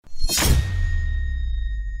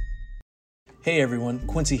Hey everyone,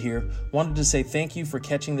 Quincy here. Wanted to say thank you for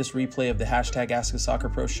catching this replay of the hashtag Ask a Soccer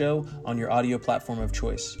Pro show on your audio platform of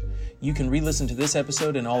choice. You can re-listen to this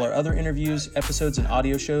episode and all our other interviews, episodes, and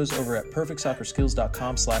audio shows over at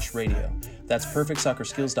perfectsoccerskills.com/radio. That's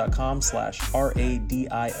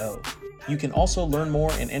perfectsoccerskills.com/RADIO. You can also learn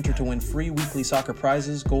more and enter to win free weekly soccer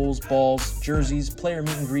prizes, goals, balls, jerseys, player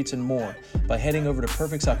meet and greets, and more by heading over to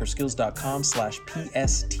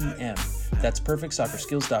perfectsoccerskills.com/PSTM. That's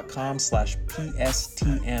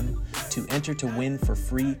perfectsoccerskills.com/PSTM to enter to win for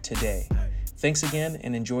free today. Thanks again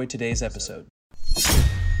and enjoy today's episode.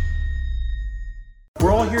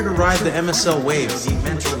 We're all here to ride the MSL wave, the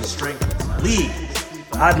Mentally Strength League.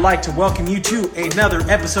 I'd like to welcome you to another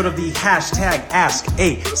episode of the hashtag Ask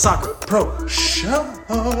a Soccer Pro show.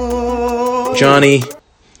 Johnny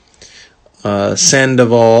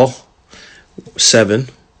Sandoval 7,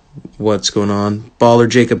 what's going on? Baller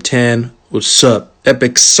Jacob 10, what's up?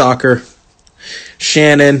 Epic Soccer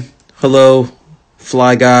Shannon, hello.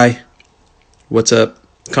 Fly Guy, what's up?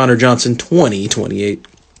 Connor Johnson 2028,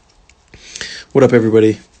 what up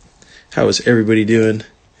everybody? How is everybody doing?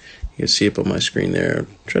 You can see it on my screen there. I'm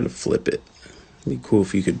trying to flip it. It'd be cool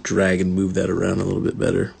if you could drag and move that around a little bit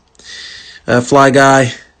better. Fly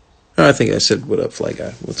Guy. Oh, I think I said, what up, Fly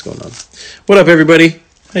Guy? What's going on? What up, everybody?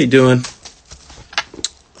 How you doing?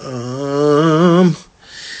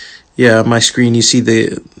 Yeah, my screen, you see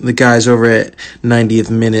the guys over at 90th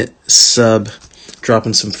minute sub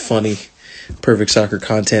dropping some funny Perfect Soccer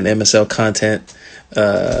content, MSL content.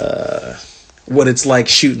 What it's like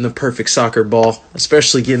shooting the perfect soccer ball,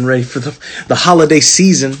 especially getting ready for the holiday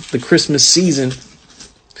season, the Christmas season.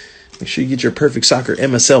 Make sure you get your Perfect Soccer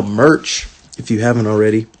MSL merch if you haven't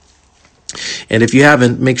already. And if you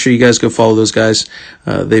haven't, make sure you guys go follow those guys.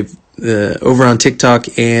 They've over on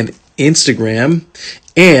TikTok and Instagram.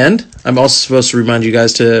 And I'm also supposed to remind you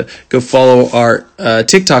guys to go follow our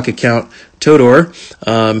TikTok account. Todor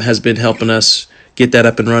has been helping us get that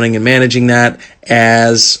up and running and managing that.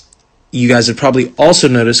 As you guys have probably also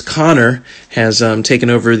noticed, Connor has taken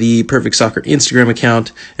over the Perfect Soccer Instagram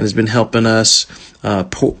account and has been helping us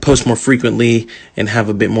post more frequently and have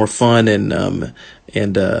a bit more fun and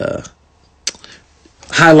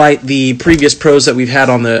highlight the previous pros that we've had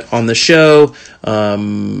on the show.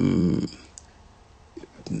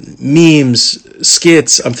 Memes,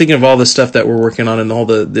 skits. I'm thinking of all the stuff that we're working on, and all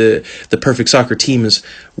the Perfect Soccer team is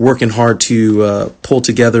working hard to pull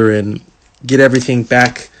together and get everything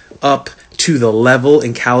back up to the level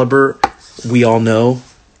and caliber we all know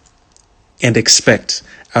and expect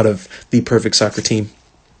out of the Perfect Soccer team.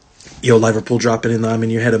 Yo, Liverpool dropping in the I'm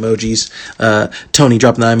in your head emojis. Tony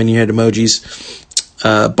dropping the I'm in your head emojis.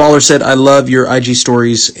 Baller said, I love your IG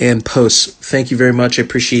stories and posts. Thank you very much. I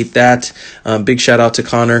appreciate that. Big shout out to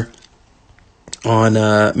Connor on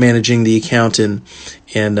managing the account and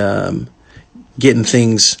getting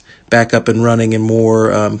things back up and running and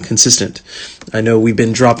more consistent. I know we've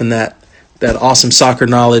been dropping that awesome soccer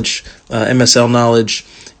knowledge, MSL knowledge,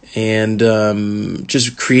 and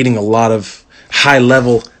just creating a lot of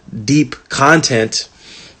high-level, deep content.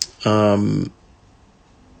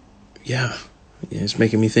 It's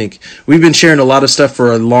making me think. We've been sharing a lot of stuff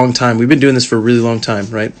for a long time. We've been doing this for a really long time,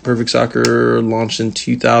 right? Perfect Soccer launched in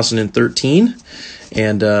 2013,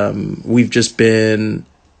 and we've just been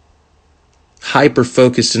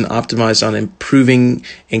hyper-focused and optimized on improving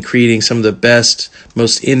and creating some of the best,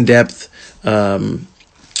 most in-depth,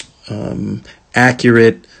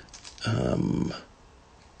 accurate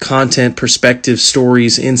content, perspective,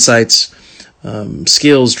 stories, insights,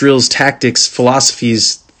 skills, drills, tactics,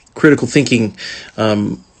 philosophies, critical thinking,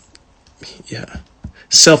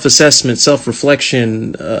 self-assessment,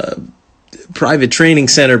 self-reflection, private training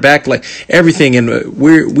center, back, like everything. And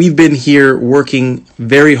we've been here working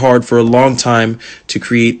very hard for a long time to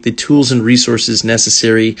create the tools and resources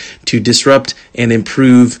necessary to disrupt and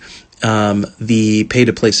improve the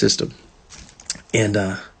pay-to-play system. And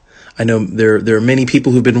I know there are many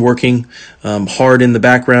people who've been working hard in the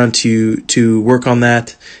background to work on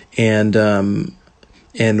that,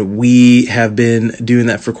 and we have been doing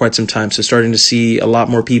that for quite some time. So starting to see a lot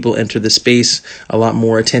more people enter the space, a lot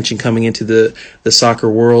more attention coming into the soccer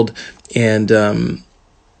world, and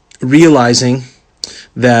realizing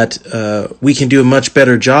that we can do a much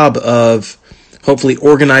better job of hopefully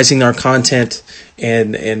organizing our content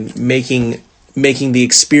and making the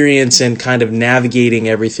experience and kind of navigating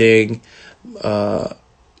everything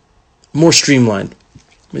more streamlined.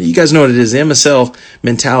 You guys know what it is. The MSL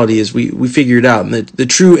mentality is we figure it out. And the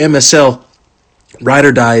true MSL ride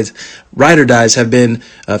or dies have been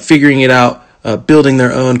figuring it out, building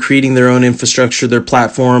their own, creating their own infrastructure, their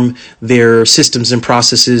platform, their systems and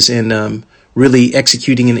processes, and really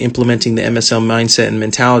executing and implementing the MSL mindset and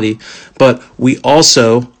mentality. But we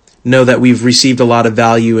also know that we've received a lot of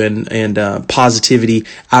value and positivity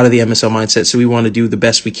out of the MSL mindset. So we want to do the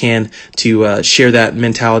best we can to share that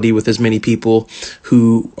mentality with as many people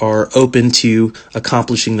who are open to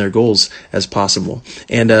accomplishing their goals as possible.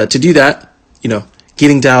 And to do that,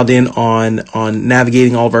 getting dialed in on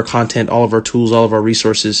navigating all of our content, all of our tools, all of our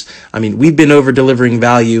resources. I mean, we've been over delivering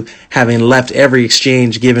value, having left every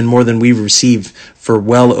exchange given more than we've received for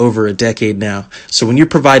well over a decade now. So when you're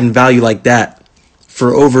providing value like that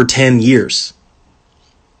for over 10 years,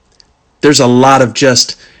 there's a lot of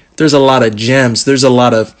gems. There's a lot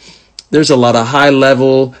of high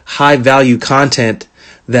level, high value content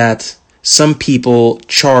that some people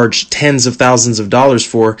charge tens of thousands of dollars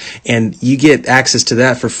for, and you get access to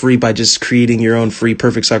that for free by just creating your own free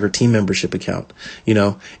Perfect Soccer team membership account,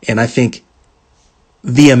 and I think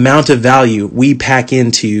the amount of value we pack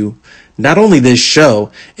into not only this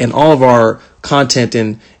show and all of our content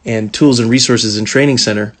and tools and resources and training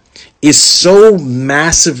center is so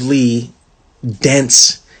massively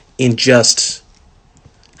dense in just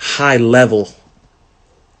high level,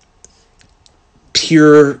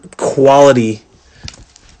 pure quality,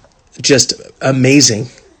 just amazing,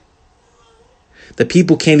 that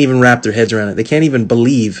people can't even wrap their heads around it. They can't even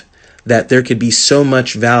believe that there could be so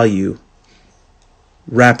much value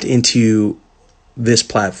wrapped into this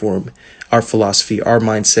platform, our philosophy, our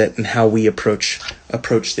mindset, and how we approach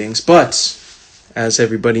things. But as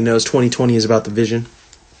everybody knows, 2020 is about the vision,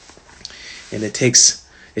 and it takes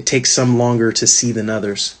some longer to see than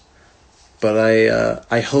others. But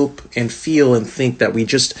I hope and feel and think that we've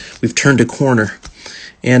turned a corner,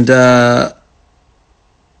 and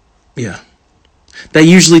that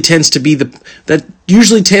usually tends to be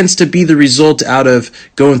the result out of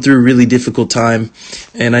going through a really difficult time.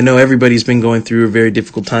 And I know everybody's been going through a very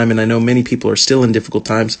difficult time, and I know many people are still in difficult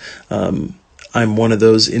times. I'm one of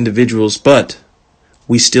those individuals, but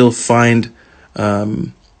we still find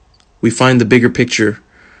the bigger picture.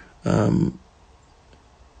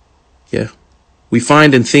 We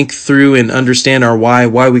find and think through and understand our why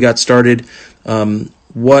we got started,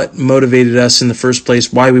 what motivated us in the first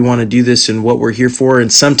place, why we want to do this, and what we're here for.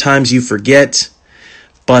 And sometimes you forget,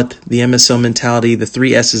 but the MSL mentality, the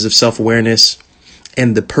 3 S's of self-awareness,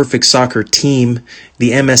 and the Perfect Soccer team,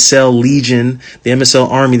 the MSL Legion, the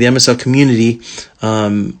MSL Army, the MSL community,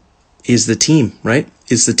 is the team, right?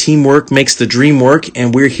 Is the teamwork makes the dream work,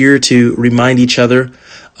 and we're here to remind each other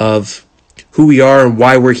of who we are and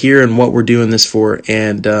why we're here and what we're doing this for.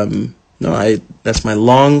 And that's my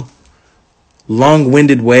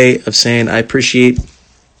long-winded way of saying I appreciate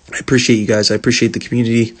you guys. I appreciate the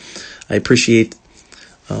community. I appreciate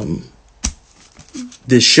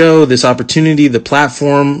this show, this opportunity, the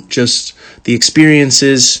platform, just the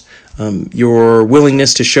experiences, your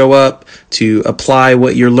willingness to show up, to apply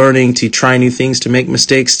what you're learning, to try new things, to make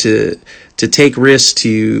mistakes, to take risks,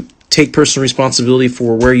 to take personal responsibility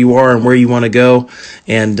for where you are and where you want to go.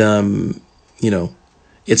 And,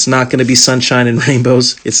 it's not going to be sunshine and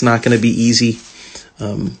rainbows. It's not going to be easy.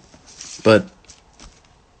 But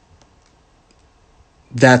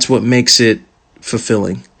that's what makes it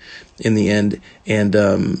fulfilling in the end. And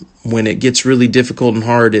when it gets really difficult and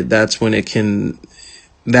hard, that's when it can,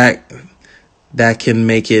 that can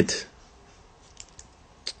make it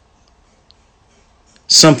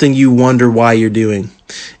something you wonder why you're doing.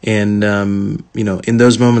 And in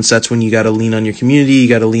those moments, that's when you got to lean on your community. You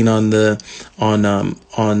got to lean on the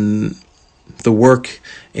work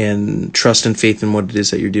and trust and faith in what it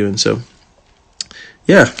is that you're doing. So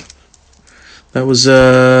that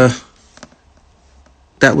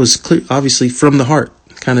was clear, obviously from the heart,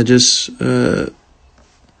 kind of just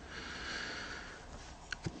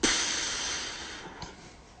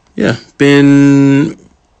been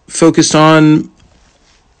focused on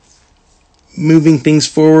moving things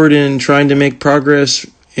forward and trying to make progress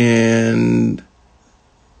and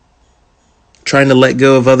trying to let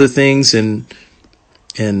go of other things and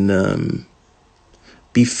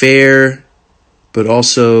be fair, but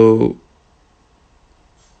also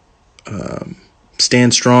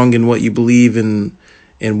stand strong in what you believe and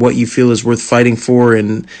what you feel is worth fighting for,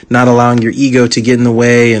 and not allowing your ego to get in the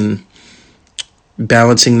way, and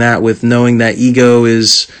balancing that with knowing that ego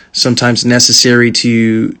is sometimes necessary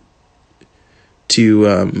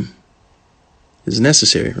is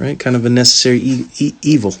necessary, right? Kind of a necessary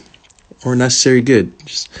evil or necessary good.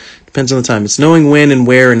 Just depends on the time. It's knowing when and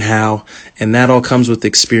where and how, and that all comes with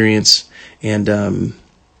experience. And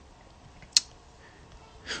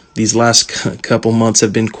these last couple months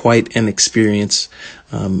have been quite an experience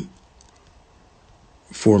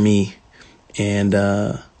for me. And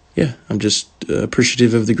yeah, I'm just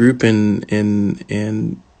appreciative of the group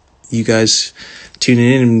and you guys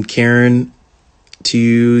tuning in and caring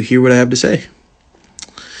to hear what I have to say.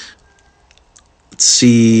 Let's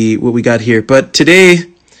see what we got here. But today,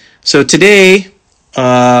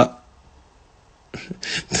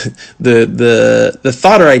 the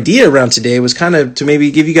thought or idea around today was kind of to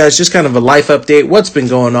maybe give you guys just kind of a life update, what's been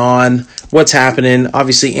going on, what's happening,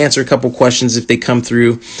 obviously answer a couple questions if they come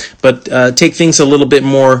through, but take things a little bit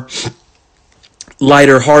more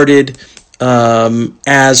lighter hearted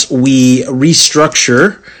as we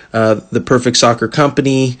restructure the Perfect Soccer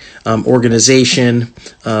Company organization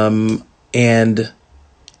and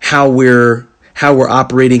how we're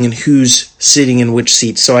operating and who's sitting in which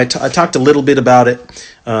seats. So I talked a little bit about it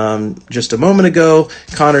just a moment ago.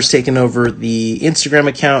 Connor's taken over the Instagram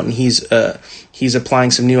account, and he's applying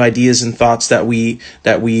some new ideas and thoughts that we've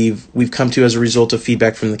come to as a result of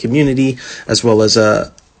feedback from the community, as well as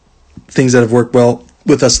things that have worked well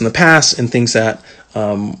with us in the past and things that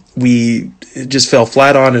we just fell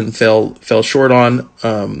flat on and fell short on.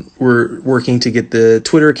 We're working to get the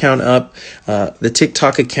Twitter account up, the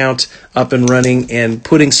TikTok account up and running, and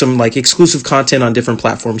putting some like exclusive content on different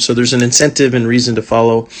platforms. So there's an incentive and reason to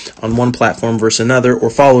follow on one platform versus another, or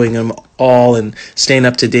following them all and staying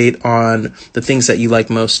up to date on the things that you like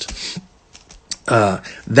most.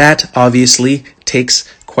 That obviously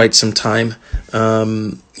takes quite some time.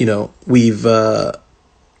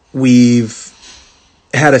 We've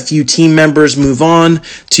had a few team members move on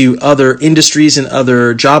to other industries and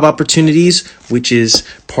other job opportunities, which is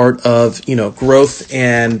part of, growth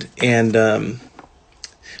and the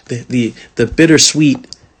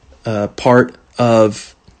bittersweet part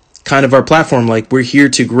of kind of our platform. Like, we're here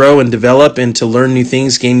to grow and develop and to learn new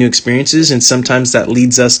things, gain new experiences, and sometimes that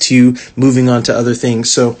leads us to moving on to other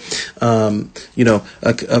things. So,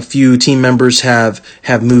 a few team members have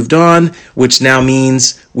moved on, which now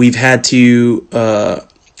means we've had to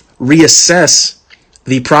reassess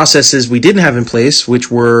the processes we didn't have in place,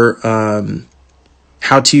 which were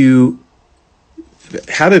how to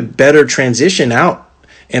better transition out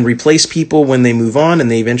and replace people when they move on and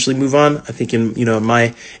they eventually move on. I think in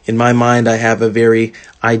my mind, I have a very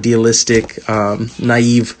idealistic,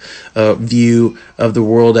 naive view of the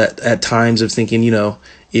world at times of thinking,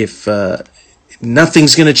 if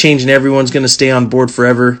nothing's going to change and everyone's going to stay on board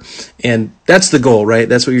forever. And that's the goal, right?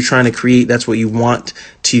 That's what you're trying to create. That's what you want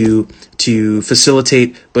to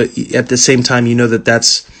facilitate. But at the same time, that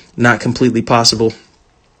that's not completely possible.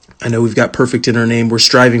 I know we've got perfect in our name. We're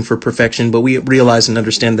striving for perfection, but we realize and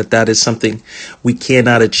understand that that is something we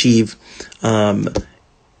cannot achieve,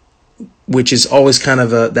 which is always kind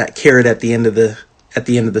of that carrot at the end of the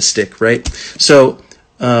stick, right? So,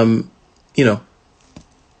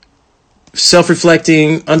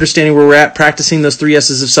 self-reflecting, understanding where we're at, practicing those 3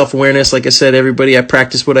 S's of self-awareness. Like I said, everybody, I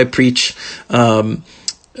practice what I preach.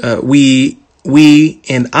 We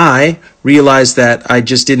and I realized that I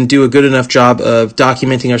just didn't do a good enough job of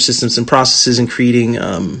documenting our systems and processes and creating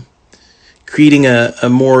a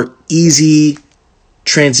more easy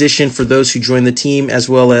transition for those who join the team, as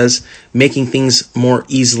well as making things more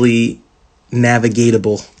easily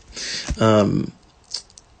navigatable.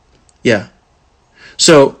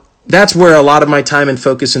 So that's where a lot of my time and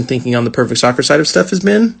focus and thinking on the Perfect Soccer side of stuff has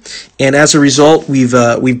been. And as a result, we've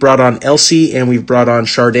brought on Elsie and we've brought on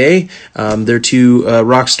Sharday. They're 2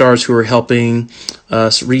 rock stars who are helping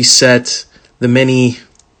us reset the many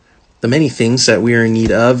things that we are in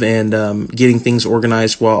need of, and getting things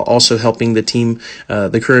organized while also helping the team,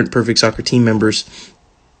 the current Perfect Soccer team members.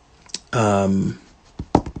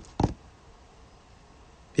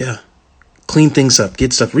 Clean things up,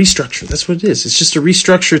 get stuff, restructure. That's what it is. It's just a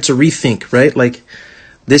restructure. It's a rethink, right? Like,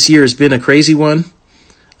 this year has been a crazy one.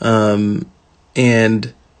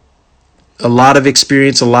 And a lot of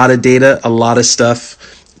experience, a lot of data, a lot of stuff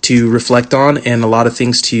to reflect on, and a lot of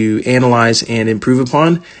things to analyze and improve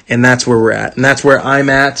upon. And that's where we're at. And that's where I'm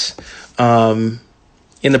at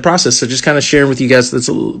in the process. So just kind of sharing with you guys, that's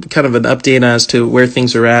kind of an update as to where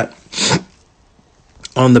things are at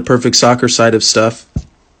on the Perfect Soccer side of stuff.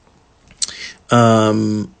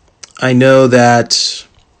 I know that,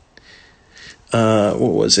 what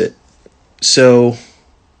was it? So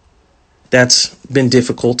that's been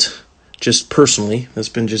difficult, just personally. That's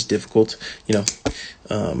been just difficult, but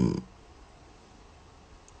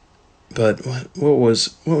what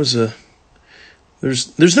was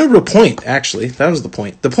there's no real point, actually. That was the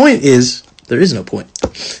point. The point is, there is no point.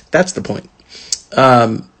 That's the point.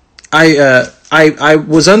 I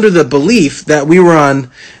was under the belief that we were on,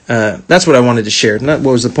 that's what I wanted to share. Not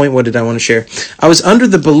what was the point, what did I want to share? I was under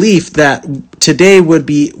the belief that today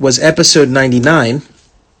was episode 99,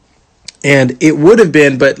 And it would have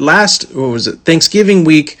been, but Thanksgiving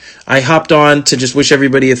week, I hopped on to just wish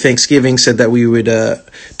everybody a Thanksgiving, said that we would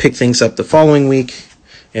pick things up the following week.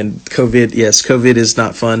 And COVID is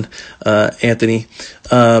not fun, Anthony.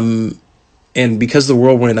 And because of the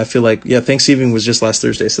whirlwind, I feel like, Thanksgiving was just last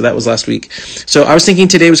Thursday, so that was last week. So I was thinking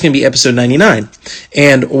today was going to be episode 99.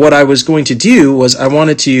 And what I was going to do was I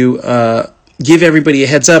wanted to give everybody a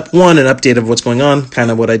heads up, an update of what's going on,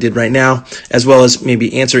 kind of what I did right now, as well as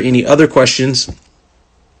maybe answer any other questions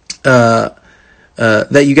that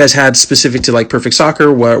you guys had specific to like Perfect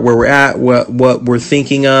Soccer, where we're at, what we're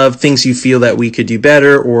thinking of, things you feel that we could do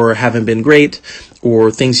better or haven't been great,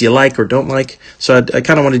 or things you like or don't like. So I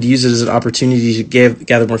kind of wanted to use it as an opportunity to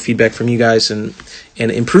gather more feedback from you guys and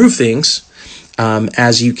improve things.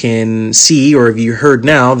 As you can see, or have you heard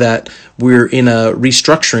now, that we're in a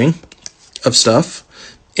restructuring of stuff.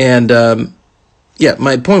 And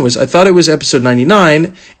my point was, I thought it was episode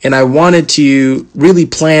 99, and I wanted to really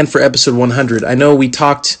plan for episode 100. I know we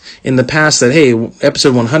talked in the past that, hey,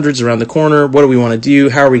 episode 100 is around the corner. What do we want to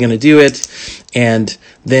do? How are we going to do it? And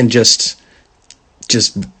then just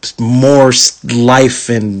more life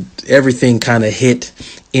and everything kind of hit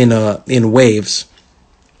in waves.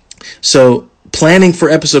 So planning for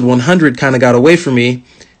episode 100 kind of got away from me.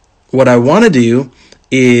 What I want to do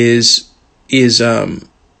is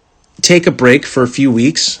take a break for a few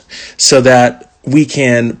weeks so that we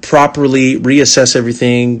can properly reassess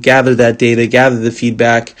everything, gather that data, gather the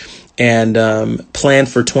feedback, and plan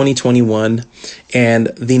for 2021 and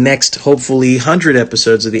the next, hopefully, 100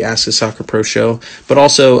 episodes of the Ask a Soccer Pro show, but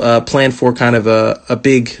also plan for kind of a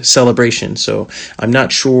big celebration. So I'm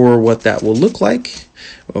not sure what that will look like.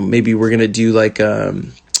 Well, maybe we're going to do like a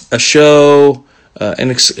show, an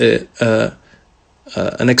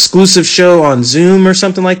exclusive show on Zoom or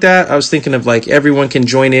something like that. I was thinking of like everyone can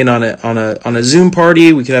join in on a Zoom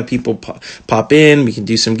party. We could have people pop in. We can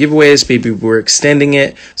do some giveaways. Maybe we're extending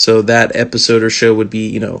it so that episode or show would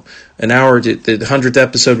be, an hour. The 100th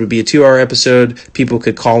episode would be a 2-hour episode. People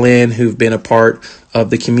could call in who've been a part of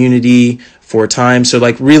the community for a time. So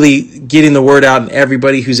like really getting the word out, and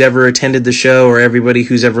everybody who's ever attended the show or everybody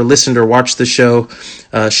who's ever listened or watched the show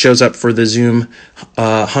shows up for the Zoom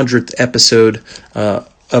 100th episode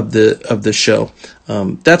of the show.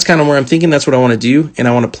 That's kind of where I'm thinking. That's what I want to do, and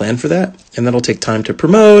I want to plan for that. And that'll take time to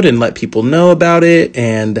promote and let people know about it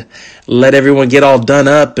and let everyone get all done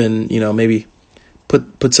up and, maybe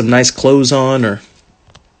put some nice clothes on, or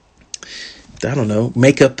I don't know,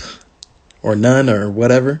 makeup or none or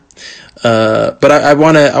whatever. But I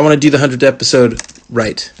want to do the 100th episode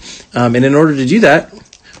right. And in order to do that,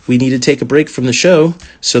 we need to take a break from the show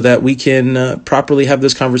so that we can properly have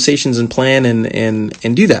those conversations and plan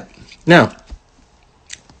and do that. Now,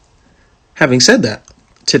 having said that,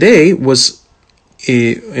 today was,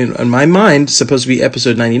 in my mind, supposed to be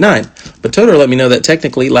episode 99. But Toto let me know that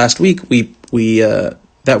technically last week we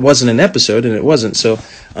that wasn't an episode, and it wasn't. So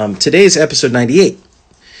today's episode 98.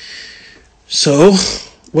 So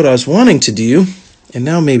what I was wanting to do, and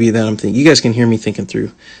now maybe that I'm thinking, you guys can hear me thinking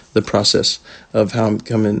through the process of how I'm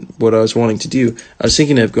coming, what I was wanting to do. I was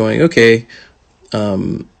thinking of going, okay,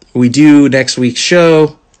 we do next week's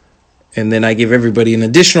show, and then I give everybody an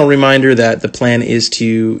additional reminder that the plan is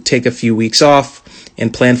to take a few weeks off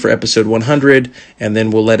and plan for episode 100, and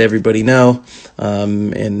then we'll let everybody know.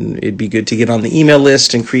 And it'd be good to get on the email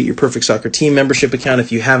list and create your Perfect Soccer Team membership account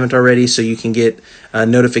if you haven't already, so you can get a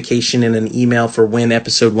notification in an email for when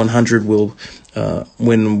episode 100 will,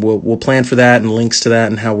 when we'll plan for that, and links to that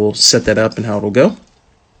and how we'll set that up and how it'll go.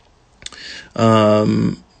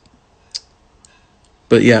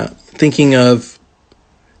 But yeah, thinking of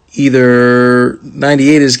either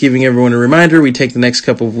 98 is giving everyone a reminder, we take the next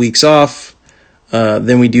couple of weeks off,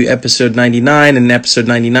 then we do episode 99, and episode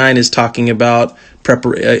 99 is talking about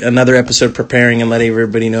another episode preparing and letting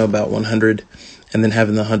everybody know about 100, and then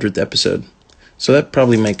having the 100th episode. So that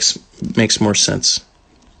probably makes more sense.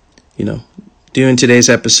 Doing today's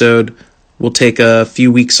episode, we'll take a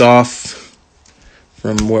few weeks off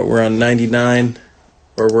from what we're on 99,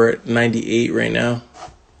 or we're at 98 right now.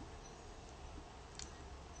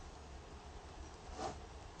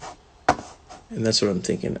 And that's what I'm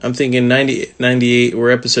thinking. I'm thinking 98,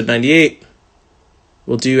 we're episode 98.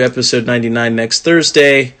 We'll do episode 99 next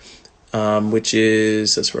Thursday, which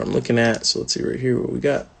is, that's where I'm looking at. So let's see right here what we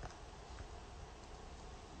got.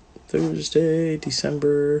 Thursday,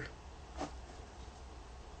 December.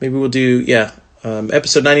 Maybe we'll do,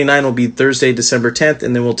 episode 99 will be Thursday, December 10th,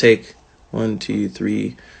 and then we'll take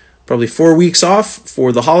probably 4 weeks off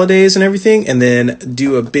for the holidays and everything, and then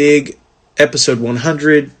do a big episode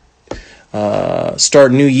 100,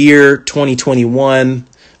 start new year, 2021,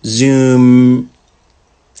 Zoom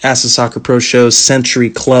Ask the Soccer Pro Show Century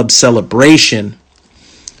Club celebration.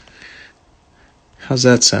 How's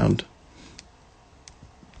that sound?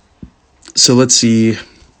 So let's see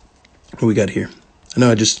what we got here. I know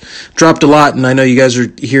I just dropped a lot, and I know you guys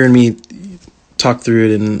are hearing me talk through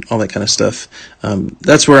it and all that kind of stuff.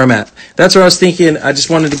 That's where I'm at. That's where I was thinking. I just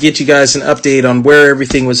wanted to get you guys an update on where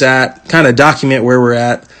everything was at, kind of document where we're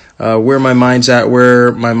at, where my mind's at,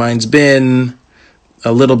 where my mind's been,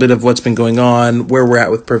 a little bit of what's been going on, where we're at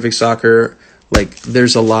with Perfect Soccer. Like,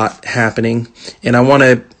 there's a lot happening, and I want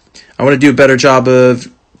to do a better job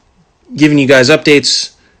of giving you guys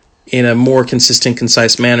updates in a more consistent,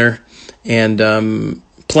 concise manner, and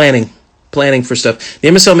planning for stuff. The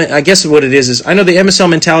MSL, I guess what it is I know the MSL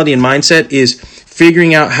mentality and mindset is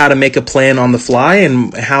figuring out how to make a plan on the fly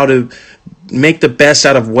and how to make the best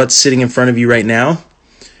out of what's sitting in front of you right now,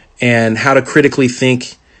 and how to critically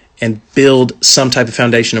think and build some type of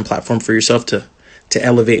foundation and platform for yourself to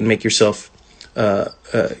elevate and make yourself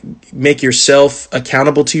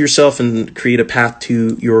accountable to yourself and create a path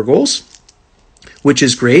to your goals, which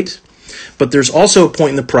is great. But there's also a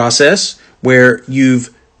point in the process where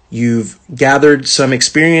you've gathered some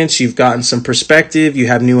experience, you've gotten some perspective, you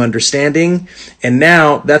have new understanding, and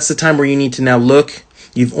now that's the time where you need to now look.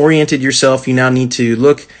 You've oriented yourself. You now need to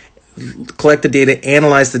look, collect the data,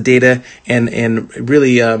 analyze the data, and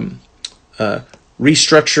really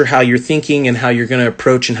restructure how you're thinking and how you're going to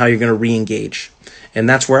approach and how you're going to re-engage. And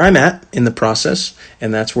that's where I'm at in the process,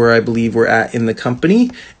 and that's where I believe we're at in the company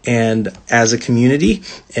and as a community.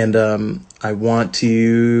 And I want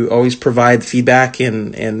to always provide feedback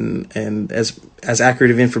and as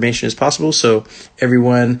accurate of information as possible, so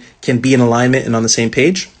everyone can be in alignment and on the same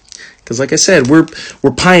page. Because, like I said, we're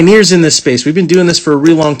pioneers in this space. We've been doing this for a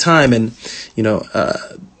real long time, and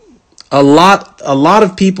a lot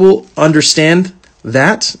of people understand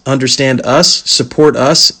us, support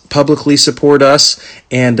us, publicly support us,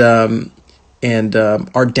 and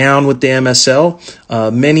are down with the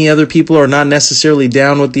MSL. Many other people are not necessarily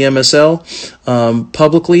down with the MSL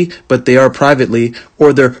publicly, but they are privately,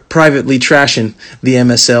 or they're privately trashing the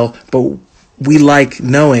MSL. But we like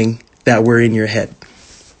knowing that we're in your head.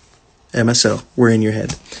 MSL, we're in your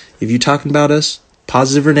head. If you're talking about us,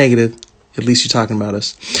 positive or negative, at least you're talking about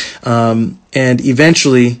us. And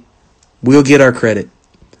eventually, we'll get our credit.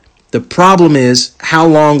 The problem is, how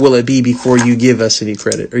long will it be before you give us any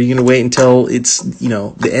credit? Are you going to wait until it's,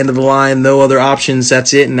 the end of the line, no other options,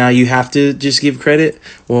 that's it, and now you have to just give credit?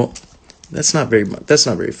 Well, that's not very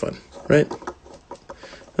fun, right?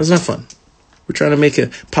 That's not fun. We're trying to make a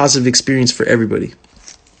positive experience for everybody.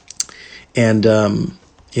 And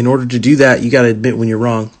in order to do that, you got to admit when you're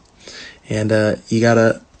wrong. And you got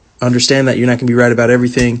to understand that you're not going to be right about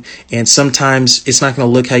everything, and sometimes it's not going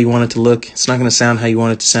to look how you want it to look. It's not going to sound how you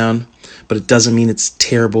want it to sound, but it doesn't mean it's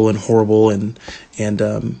terrible and horrible, and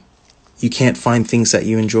you can't find things that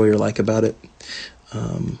you enjoy or like about it.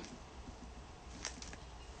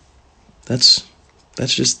 That's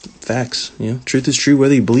just facts. Truth is true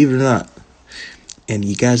whether you believe it or not. And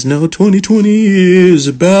you guys know 2020 is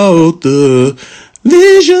about the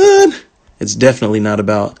vision. It's definitely not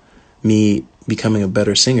about me becoming a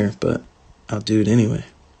better singer, but I'll do it anyway.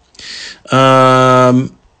 Yeah,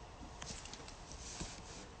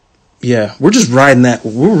 we're just riding the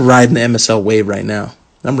MSL wave right now.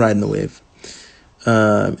 I'm riding the wave.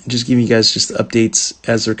 Just giving you guys just updates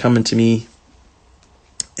as they're coming to me,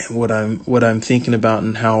 and what I'm thinking about,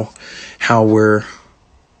 and how we're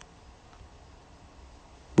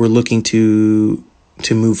looking to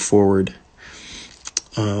move forward.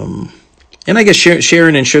 And I guess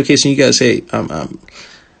sharing and showcasing you guys, hey,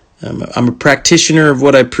 I'm a practitioner of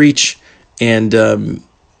what I preach, and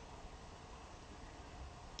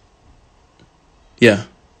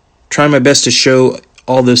trying my best to show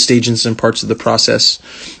all those stages and parts of the process,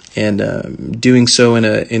 and doing so in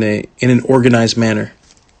an organized manner.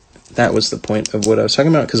 That was the point of what I was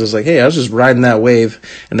talking about, because I was like, hey, I was just riding that wave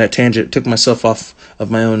and that tangent, took myself off of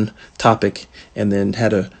my own topic, and then had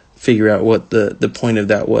to figure out what the point of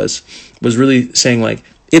that was really saying, like,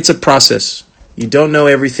 it's a process. You don't know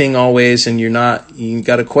everything always, and you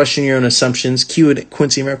got to question your own assumptions.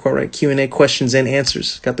 Quincy Amarikwa, right? Q&A, questions and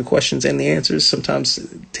answers. Got the questions and the answers. Sometimes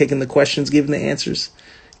taking the questions, giving the answers,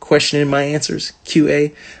 questioning my answers.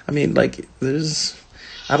 QA. I mean, like,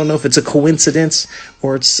 I don't know if it's a coincidence,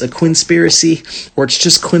 or it's a conspiracy, or it's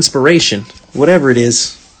just quinspiration. Whatever it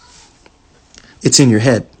is, it's in your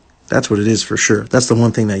head. That's what it is for sure. That's the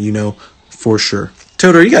one thing that you know for sure.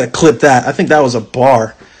 Todor, you got to clip that. I think that was a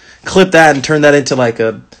bar. Clip that and turn that into like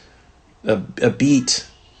a beat.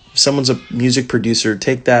 If someone's a music producer,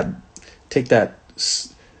 take that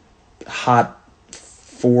hot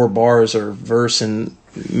 4 bars or verse and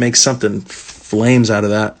make something flames out of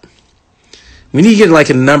that. We need to get like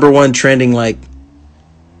a #1 trending like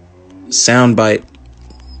soundbite.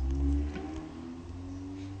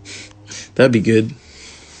 That'd be good.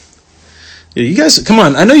 Yeah, you guys, come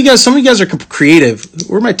on. I know you guys, some of you guys are creative.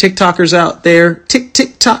 Where are my TikTokers out there?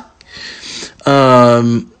 TikTok.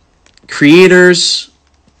 Creators,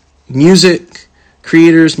 music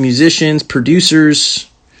creators, musicians, producers.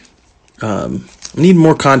 I need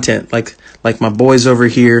more content. Like my boys over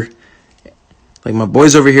here. Like my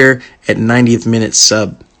boys over here at 90th Minute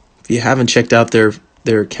Sub. If you haven't checked out their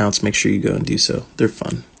accounts, make sure you go and do so. They're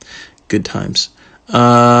fun. Good times.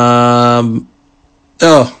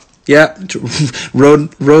 Yeah,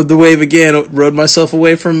 rode the wave again. Rode myself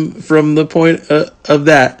away from the point of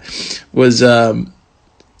that. Was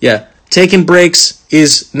taking breaks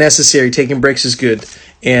is necessary. Taking breaks is good,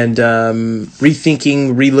 and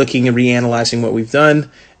rethinking, relooking, and reanalyzing what we've done.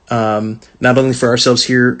 Not only for ourselves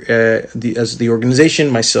here as the organization,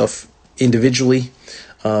 myself individually,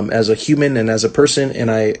 as a human and as a person, and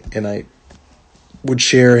I would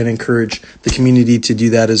share and encourage the community to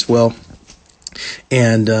do that as well.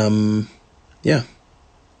 And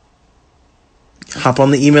hop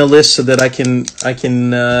on the email list so that I can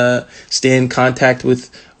stay in contact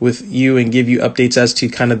with you and give you updates as to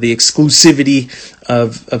kind of the exclusivity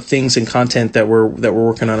of things and content that we're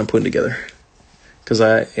working on and putting together. Because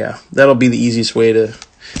that'll be the easiest way to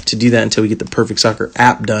do that until we get the Perfect Soccer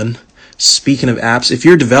app done. Speaking of apps, if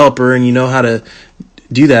you're a developer and you know how to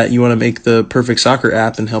do that, you want to make the Perfect Soccer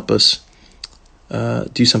app and help us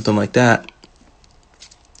do something like that.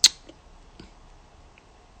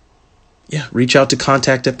 Yeah, reach out to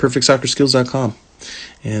contact@perfectsoccerskills.com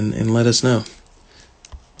and let us know.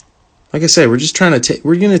 Like I said, we're going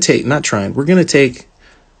to take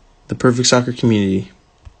the Perfect Soccer community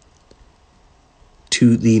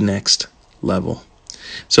to the next level.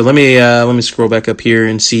 So let me scroll back up here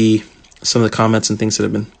and see some of the comments and things that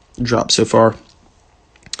have been dropped so far.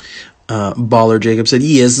 Baller Jacob said,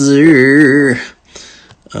 "Yes, sir."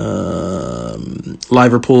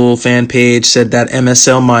 Liverpool fan page said that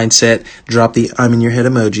MSL mindset. Drop the "I'm in your head"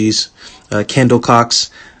 emojis. Kendall Cox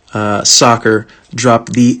soccer. Drop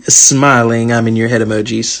the smiling "I'm in your head"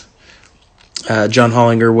 emojis. John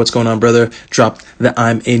Hollinger, what's going on, brother? Drop the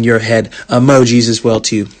 "I'm in your head" emojis as well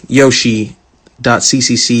too. Yoshi.ccc.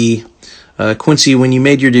 Quincy, when you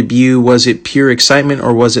made your debut, was it pure excitement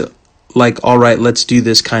or was it like, all right, let's do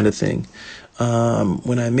this kind of thing?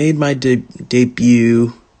 When I made my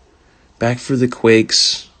debut back for the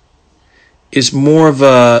Quakes, is more of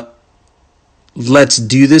a let's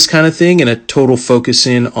do this kind of thing and a total focus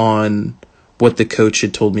in on what the coach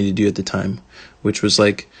had told me to do at the time, which was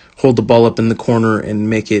like hold the ball up in the corner and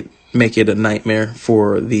make it a nightmare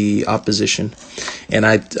for the opposition. And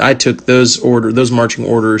I took those marching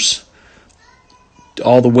orders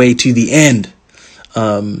all the way to the end.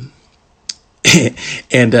 And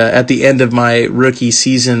at the end of my rookie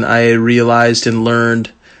season, I realized and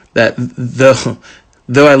learned that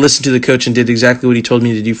though I listened to the coach and did exactly what he told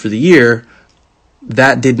me to do for the year,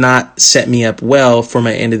 that did not set me up well for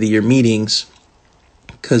my end of the year meetings.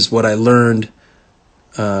 Because what I learned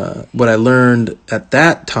at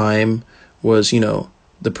that time was,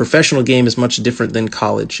 the professional game is much different than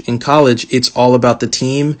college. In college, it's all about the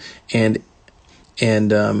team, and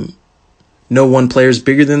no one player is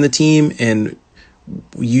bigger than the team, and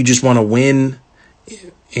you just want to win.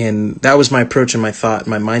 And that was my approach and my thought,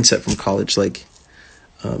 my mindset from college. Like,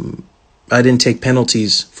 I didn't take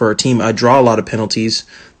penalties for our team. I draw a lot of penalties,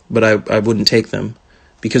 but I wouldn't take them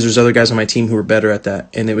because there's other guys on my team who were better at that.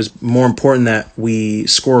 And it was more important that we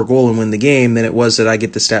score a goal and win the game than it was that I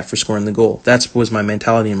get the stat for scoring the goal. That was my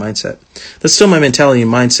mentality and mindset. That's still my mentality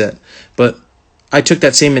and mindset, but I took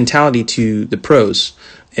that same mentality to the pros.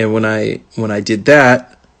 And when I did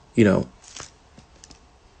that,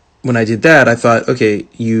 I thought, okay,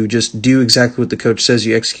 you just do exactly what the coach says,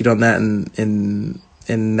 you execute on that, and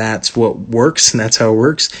that's what works, and that's how it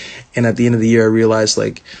works. And at the end of the year, I realized,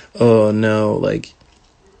 like, oh no, like,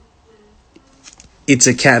 it's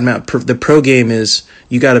a cat and mouse. The pro game is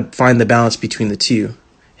you got to find the balance between the two,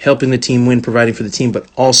 helping the team win, providing for the team, but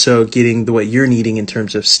also getting what you're needing in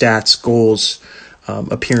terms of stats, goals,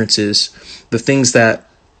 appearances, the things that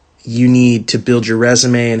you need to build your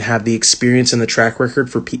resume and have the experience and the track record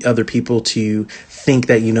for other people to think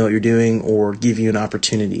that you know what you're doing or give you an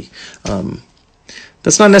opportunity.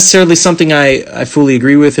 That's not necessarily something I fully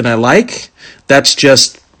agree with and I like. That's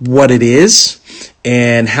just what it is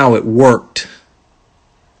and how it worked.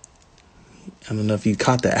 I don't know if you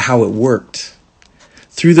caught that, how it worked.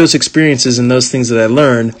 through those experiences and those things that I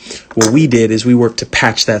learned, what we did is we worked to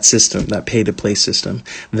patch that system, that pay-to-play system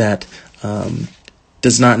that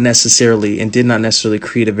does not necessarily and did not necessarily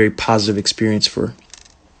create a very positive experience for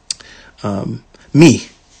me.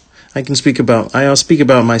 I'll speak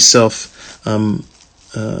about myself.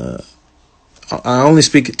 I only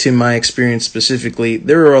speak to my experience specifically.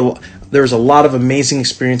 There's a lot of amazing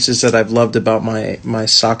experiences that I've loved about my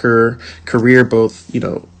soccer career, both,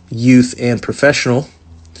 youth and professional.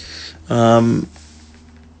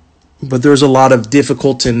 But there's a lot of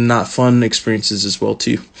difficult and not fun experiences as well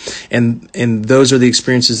too. And those are the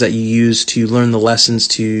experiences that you use to learn the lessons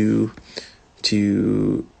to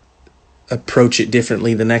approach it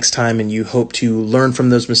differently the next time, and you hope to learn from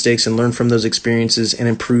those mistakes and learn from those experiences and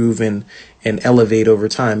improve and elevate over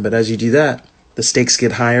time. But as you do that, the stakes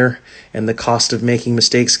get higher and the cost of making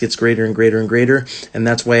mistakes gets greater and greater and greater. And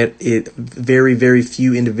that's why very, very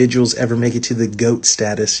few individuals ever make it to the GOAT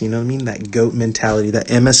status. You know what I mean? That GOAT mentality, that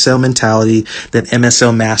MSL mentality, that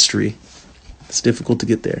MSL mastery. It's difficult to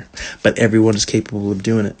get there, but everyone is capable of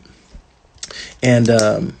doing it. And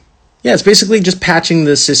it's basically just patching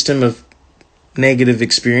the system of negative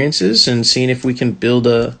experiences and seeing if we can build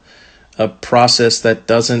a process that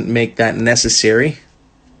doesn't make that necessary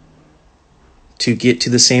to get to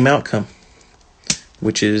the same outcome,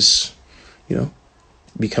 which is,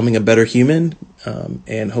 becoming a better human,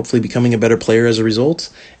 and hopefully becoming a better player as a result,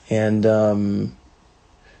 and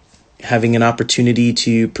having an opportunity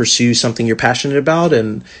to pursue something you're passionate about,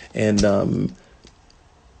 and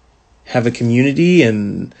have a community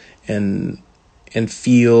and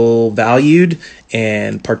feel valued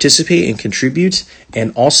and participate and contribute,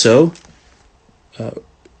 and also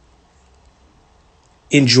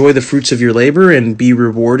enjoy the fruits of your labor and be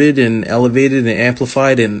rewarded and elevated and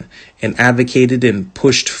amplified and advocated and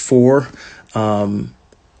pushed for. Yeah,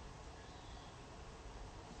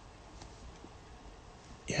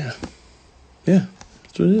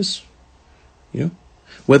 that's what it is.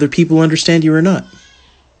 Whether people understand you or not.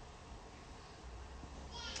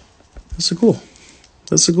 That's the goal.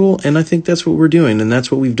 And I think that's what we're doing, and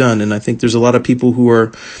that's what we've done. And I think there's a lot of people who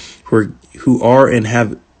are and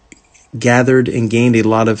have gathered and gained a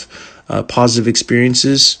lot of positive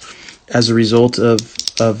experiences as a result of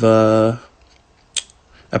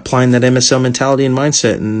applying that MSL mentality and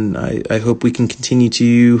mindset. And I hope we can continue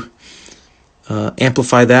to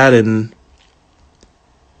amplify that and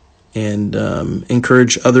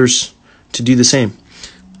encourage others to do the same.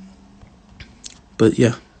 But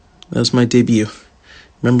yeah, that was my debut.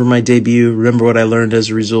 Remember my debut. Remember what I learned as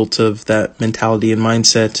a result of that mentality and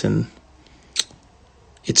mindset, and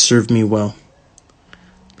it served me well.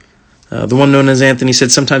 The one known as Anthony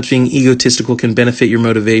said, sometimes being egotistical can benefit your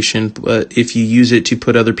motivation, but if you use it to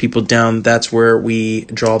put other people down, that's where we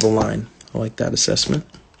draw the line. I like that assessment.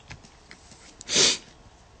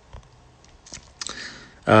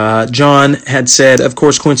 John had said, of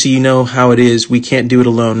course, Quincy, you know how it is. We can't do it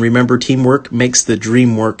alone. Remember, teamwork makes the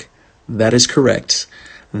dream work. That is correct.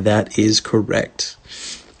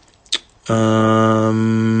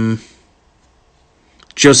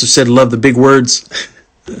 Joseph said, love the big words.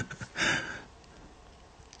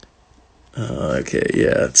 Okay,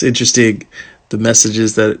 yeah, it's interesting, the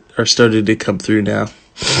messages that are starting to come through now.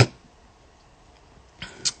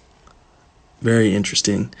 Very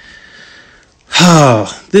interesting.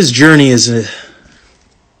 This journey is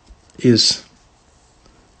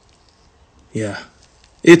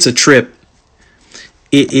it's a trip.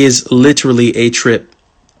 It is literally a trip.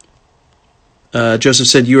 Joseph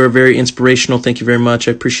said, you are very inspirational. Thank you very much.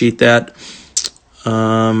 I appreciate that.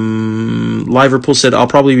 Liverpool said, I'll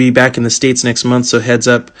probably be back in the States next month, so heads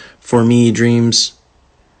up for me, dreams,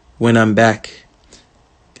 when I'm back.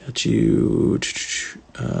 Got you.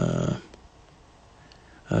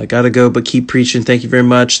 Gotta go, but keep preaching. Thank you very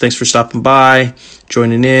much. Thanks for stopping by,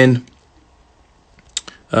 joining in.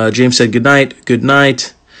 James said, good night. Good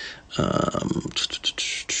night.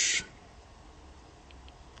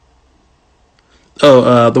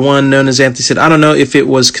 The one known as Anthony said, I don't know if it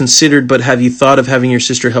was considered, but have you thought of having your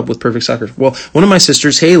sister help with Perfect Soccer? Well, one of my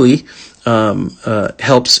sisters, Haley,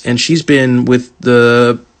 helps, and she's been with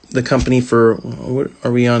the company for, what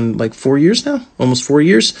are we on, like 4 years now? Almost 4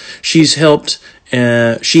 years. She helps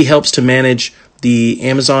to manage the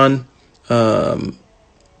Amazon,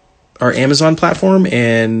 our Amazon platform,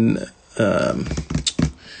 and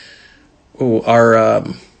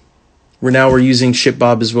we're using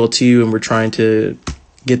ShipBob as well too, and we're trying to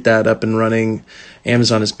get that up and running.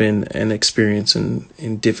 Amazon has been an experience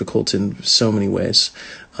and difficult in so many ways.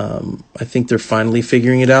 I think they're finally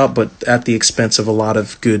figuring it out, but at the expense of a lot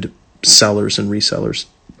of good sellers and resellers.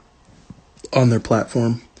 on their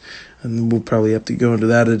platform. And we'll probably have to go into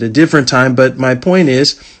that at a different time. But my point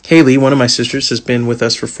is, Haley, one of my sisters, has been with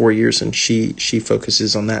us for 4 years, and she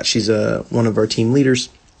focuses on that. She's one of our team leaders.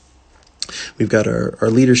 We've got our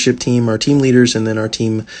leadership team, our team leaders, and then our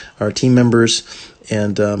team members.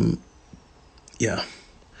 And yeah,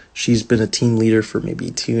 she's been a team leader for maybe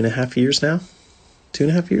 2.5 years now.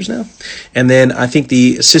 2.5 years now. And then I think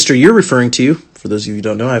the sister you're referring to, for those of you who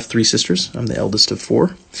don't know, I have 3 sisters. I'm the eldest of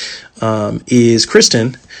 4, is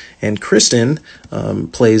Kristen. And Kristen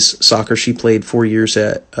plays soccer. She played 4 years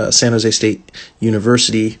at San Jose State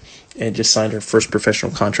University and just signed her first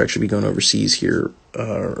professional contract. She'll be going overseas here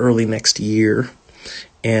early next year.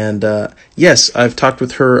 And yes, I've talked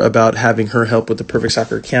with her about having her help with the Perfect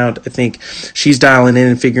Soccer account. I think she's dialing in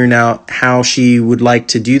and figuring out how she would like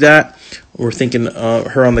to do that. We're thinking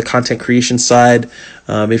her on the content creation side,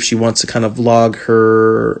 if she wants to kind of vlog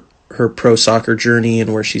her pro soccer journey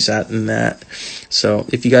and where she's at in that. So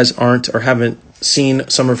if you guys aren't or haven't seen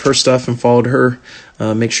some of her stuff and followed her,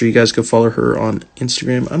 make sure you guys go follow her on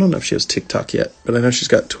Instagram. I don't know if she has TikTok yet, but I know she's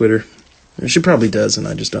got Twitter. She probably does, and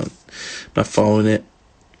I just I'm not following it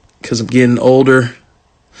because I'm getting older,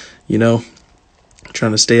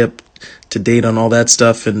 trying to stay up to date on all that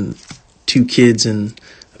stuff, and 2 kids and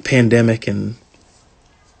a pandemic and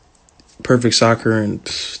Perfect Soccer, and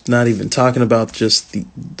not even talking about just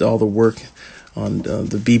all the work on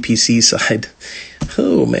the BPC side.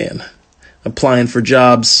 Oh man, applying for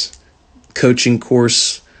jobs, coaching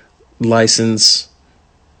course, license,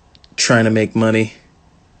 trying to make money,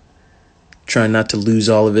 trying not to lose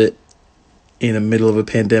all of it in the middle of a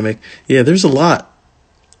pandemic. Yeah, there's a lot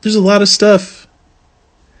of stuff.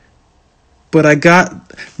 But I got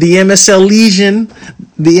the MSL Legion,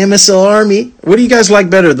 the MSL Army. What do you guys like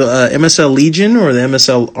better, the MSL Legion or the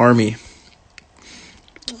MSL Army?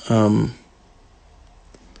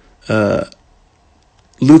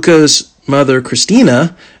 Luca's mother,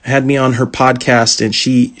 Christina, had me on her podcast, and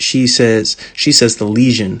she says the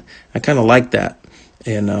Legion. I kind of like that,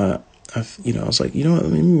 and I was like, what?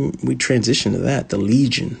 Maybe we transition to that, the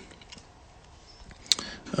Legion.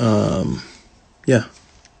 Yeah.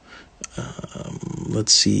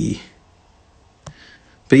 Let's see.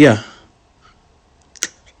 But yeah.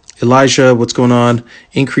 Elijah, what's going on?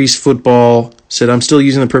 Increased Football said, I'm still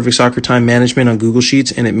using the Perfect Soccer time management on Google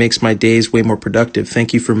Sheets, and it makes my days way more productive.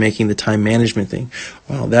 Thank you for making the time management thing.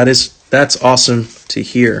 Wow, that's awesome to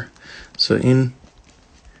hear. So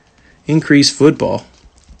Increased Football.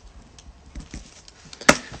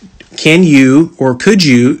 Can you or could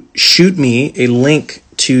you shoot me a link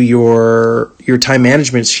to your time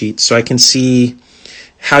management sheet so I can see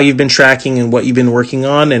how you've been tracking and what you've been working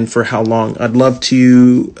on and for how long? I'd love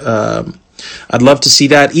to see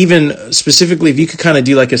that. Even specifically, if you could kind of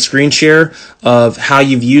do like a screen share of how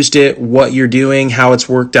you've used it, what you're doing, how it's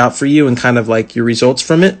worked out for you, and kind of like your results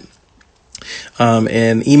from it.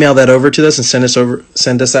 And email that over to us and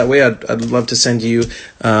send us that way. I'd love to send you,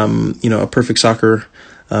 a Perfect Soccer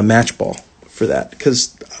match ball for that,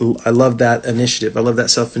 because I love that initiative. I love that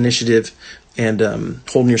self-initiative and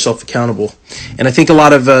holding yourself accountable. And I think a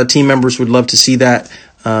lot of team members would love to see that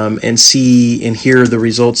and see and hear the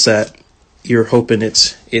results that you're hoping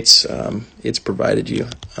it's provided you.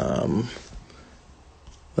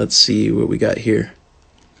 Let's see what we got here.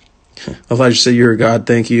 Elijah said, "You're a god."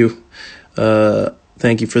 Thank you.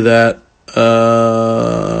 Thank you for that.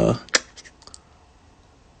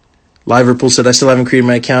 Liverpool said, I still haven't created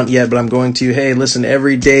my account yet, but I'm going to. Hey, listen,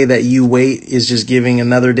 every day that you wait is just giving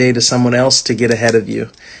another day to someone else to get ahead of you.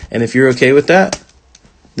 And if you're okay with that,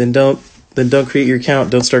 then don't create your account.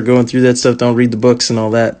 Don't start going through that stuff. Don't read the books and all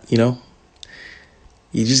that, You're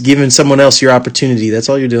just giving someone else your opportunity. That's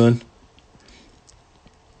all you're doing.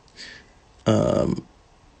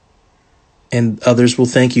 And others will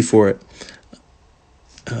thank you for it.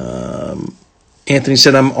 Anthony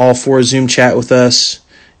said, I'm all for a Zoom chat with us.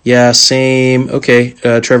 Yeah, same. Okay.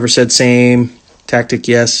 Trevor said same. Tactic,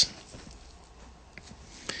 yes.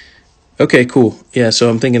 Okay, cool. Yeah, so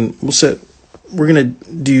I'm thinking we're going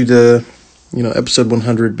to do the, episode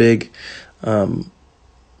 100 big.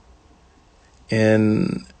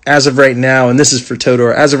 And as of right now, and this is for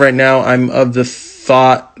Todor, as of right now, I'm of the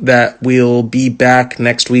thought that we'll be back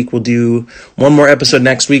next week. We'll do one more episode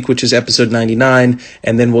next week, which is episode 99,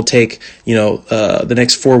 and then we'll take, the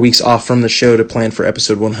next 4 weeks off from the show to plan for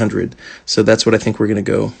episode 100. So that's what I think we're going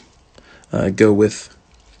to go with,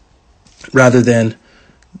 rather than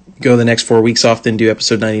go the next 4 weeks off, then do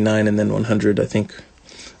episode 99 and then 100. I think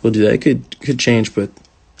we'll do that. It could change, but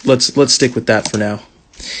let's stick with that for now.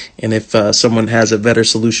 And if someone has a better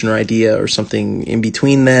solution or idea or something in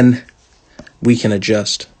between, then we can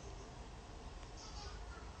adjust.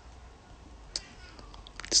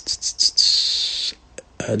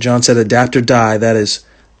 John said, adapt or die. That is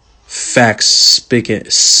facts,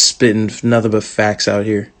 spitting nothing but facts out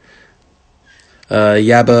here.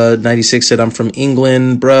 Yaba96 said, I'm from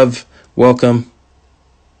England, bruv. Welcome.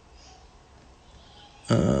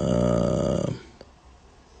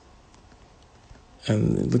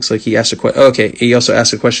 And it looks like he asked a question. Okay, he also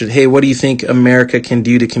asked a question. Hey, what do you think America can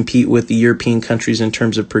do to compete with the European countries in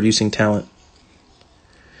terms of producing talent?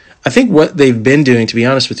 I think what they've been doing, to be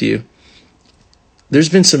honest with you, there's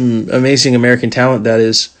been some amazing American talent that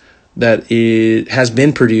has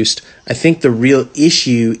been produced. I think the real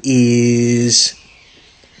issue is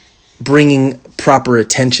bringing proper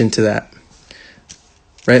attention to that,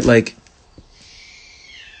 right? Like,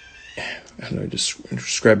 how do I just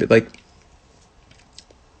describe it? Like,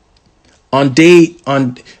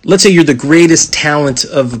 let's say you're the greatest talent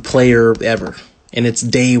of a player ever, and it's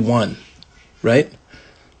day one, right?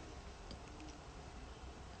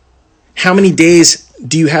 How many days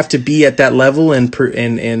do you have to be at that level and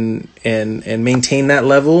maintain that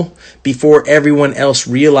level before everyone else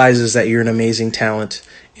realizes that you're an amazing talent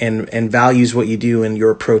and values what you do and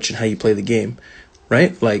your approach and how you play the game,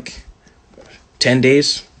 right? Like 10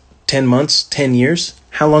 days, 10 months, 10 years.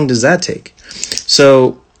 How long does that take?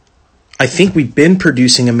 So I think we've been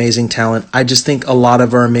producing amazing talent. I just think a lot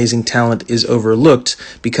of our amazing talent is overlooked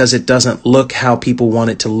because it doesn't look how people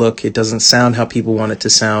want it to look. It doesn't sound how people want it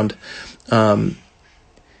to sound. And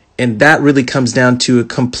that really comes down to a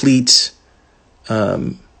complete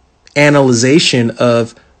analyzation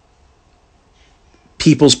of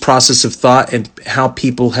people's process of thought and how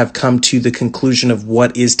people have come to the conclusion of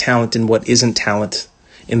what is talent and what isn't talent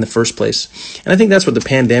in the first place. And I think that's what the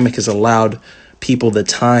pandemic has allowed people the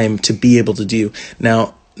time to be able to do.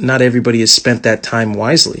 Now, not everybody has spent that time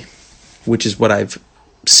wisely, which is what I've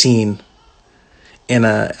seen. And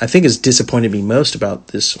I think has disappointed me most about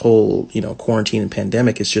this whole, quarantine and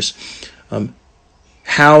pandemic is just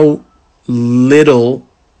how little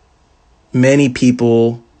many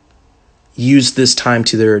people use this time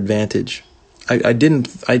to their advantage.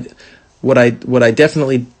 What I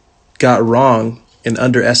definitely got wrong and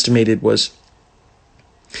underestimated was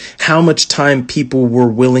how much time people were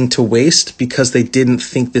willing to waste because they didn't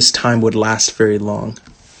think this time would last very long.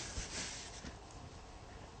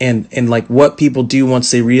 And like what people do once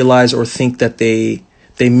they realize or think that they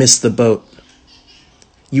missed the boat.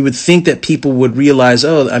 You would think that people would realize,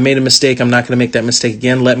 oh, I made a mistake. I'm not going to make that mistake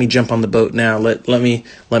again. Let me jump on the boat now. Let me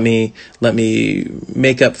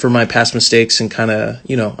make up for my past mistakes and kind of,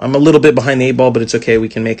 I'm a little bit behind the 8 ball, but it's okay. We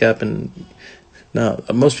can make up. And no,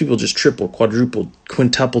 most people just triple, quadruple,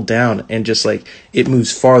 quintuple down, and just like it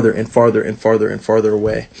moves farther and farther and farther and farther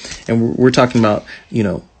away. And we're talking about,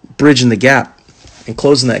 bridging the gap and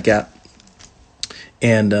closing that gap,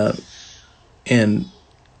 and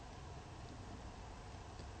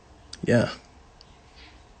yeah,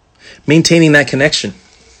 maintaining that connection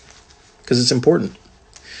because it's important.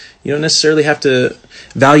 You don't necessarily have to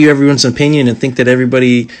value everyone's opinion and think that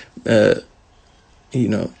everybody,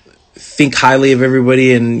 think highly of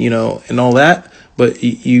everybody and and all that. But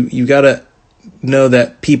you gotta know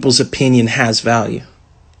that people's opinion has value.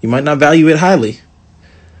 You might not value it highly,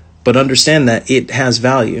 but understand that it has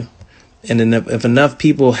value. And if enough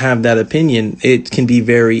people have that opinion, it can be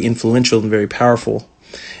very influential and very powerful.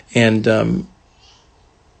 And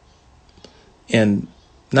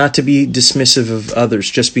not to be dismissive of others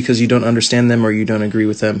just because you don't understand them or you don't agree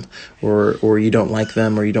with them or you don't like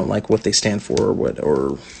them or you don't like what they stand for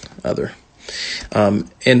or other.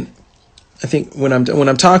 And I think when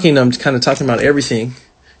I'm talking, I'm kind of talking about everything,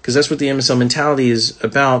 because that's what the MSL mentality is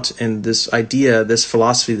about, and this idea, this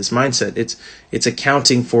philosophy, this mindset. It's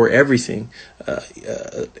accounting for everything,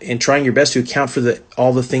 and trying your best to account for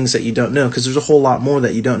all the things that you don't know, because there's a whole lot more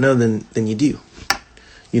that you don't know than you do,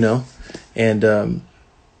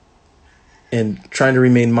 and trying to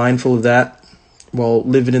remain mindful of that while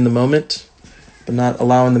living in the moment, but not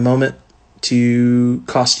allowing the moment to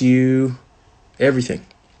cost you everything.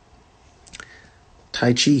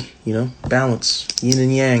 Tai Chi, balance, yin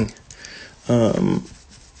and yang,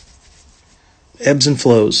 ebbs and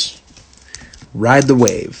flows, ride the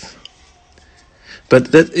wave. But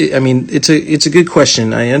it's a good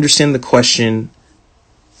question. I understand the question.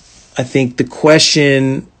 I think the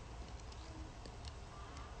question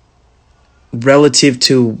relative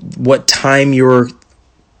to what time you're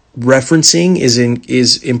referencing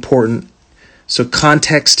is important. So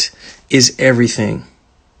context is everything.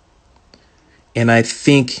 And I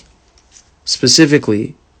think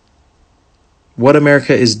specifically what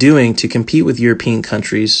America is doing to compete with European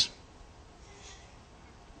countries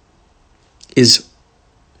is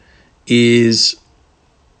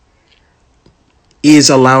is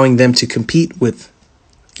allowing them to compete with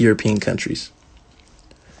European countries,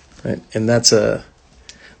 right? And that's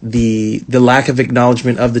the lack of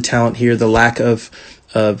acknowledgement of the talent here, the lack of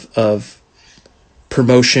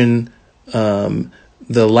promotion, the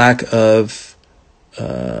lack of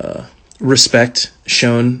respect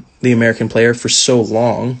shown the American player for so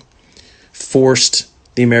long, forced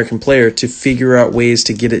the American player to figure out ways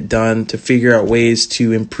to get it done, to figure out ways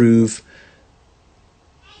to improve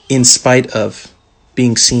in spite of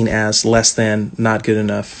being seen as less than, not good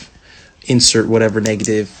enough, insert whatever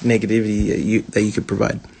negativity that you could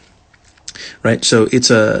provide. Right? So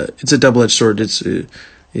it's a double-edged sword.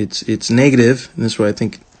 It's negative, and that's what I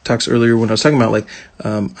think talks earlier when I was talking about, like,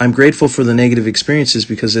 I'm grateful for the negative experiences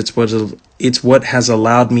because it's what has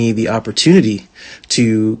allowed me the opportunity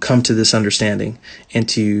to come to this understanding and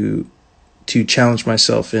to challenge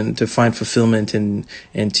myself and to find fulfillment and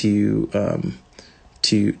to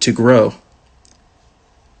grow.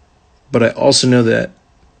 But I also know that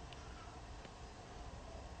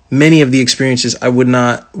many of the experiences I would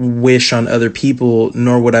not wish on other people,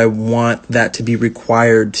 nor would I want that to be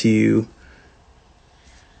required to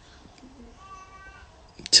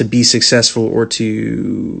be successful or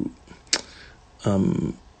to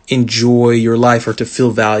enjoy your life or to feel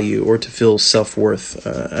value or to feel self-worth.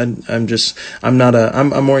 I'm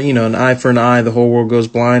more, an eye for an eye, the whole world goes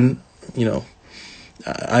blind.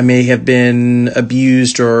 I may have been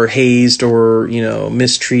abused or hazed or,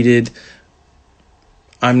 mistreated.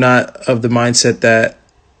 I'm not of the mindset that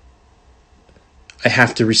I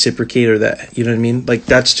have to reciprocate or that, you know what I mean? Like,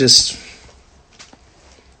 that's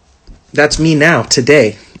me now,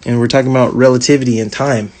 today. And we're talking about relativity and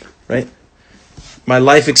time, right? My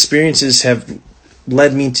life experiences have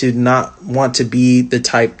led me to not want to be the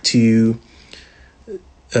type to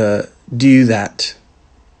do that.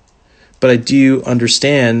 But I do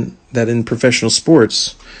understand that in professional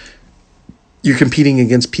sports, you're competing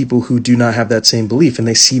against people who do not have that same belief, and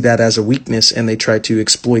they see that as a weakness, and they try to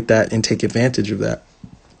exploit that and take advantage of that.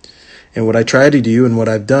 And what I try to do, and what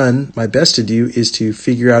I've done my best to do, is to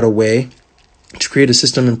figure out a way to create a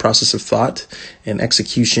system and process of thought and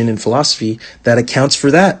execution and philosophy that accounts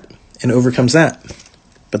for that and overcomes that.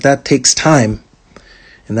 But that takes time.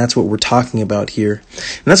 And that's what we're talking about here.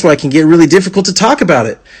 And that's why it can get really difficult to talk about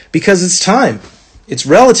it, because it's time. It's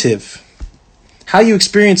relative. How you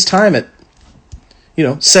experience time at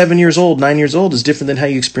 7 years old, 9 years old is different than how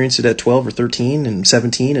you experience it at 12 or 13 and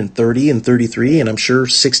 17 and 30 and 33 and I'm sure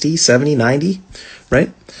 60, 70, 90, right?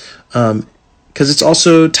 Because it's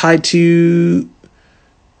also tied to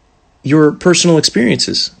your personal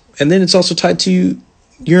experiences. And then it's also tied to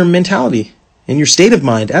your mentality and your state of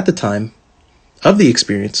mind at the time of the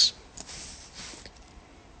experience.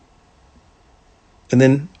 And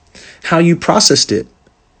then how you processed it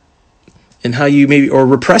and how you maybe or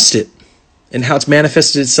repressed it and how it's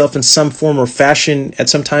manifested itself in some form or fashion at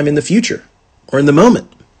some time in the future or in the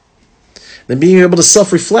moment. Then being able to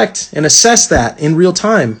self-reflect and assess that in real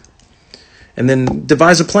time and then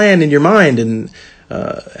devise a plan in your mind and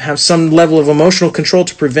have some level of emotional control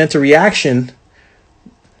to prevent a reaction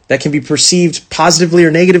that can be perceived positively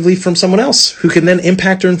or negatively from someone else who can then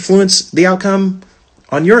impact or influence the outcome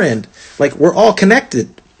on your end. Like, we're all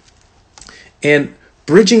connected. And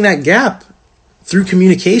bridging that gap through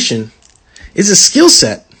communication is a skill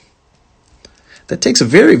set that takes a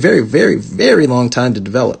very, very, very, very long time to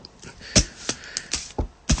develop.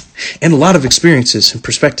 And a lot of experiences and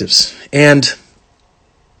perspectives. And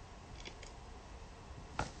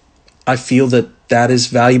I feel that is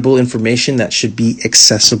valuable information that should be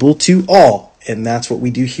accessible to all. And that's what we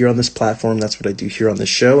do here on this platform. That's what I do here on this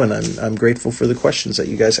show. And I'm grateful for the questions that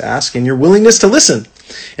you guys ask and your willingness to listen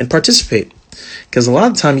and participate. Because a lot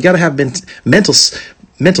of the time you got to have mental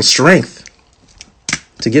strength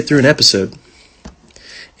to get through an episode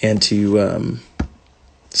and to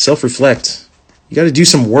self-reflect. You got to do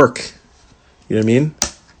some work. You know what I mean?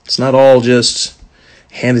 It's not all just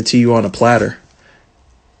handed to you on a platter.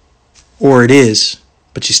 Or it is,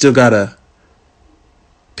 but you still got to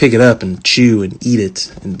pick it up and chew and eat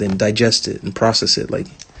it and then digest it and process it. Like,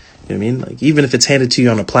 you know what I mean? Like, even if it's handed to you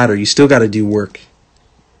on a platter, you still got to do work.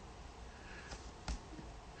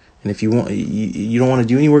 And if you don't want to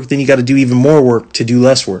do any work, then you got to do even more work to do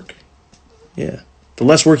less work. Yeah. The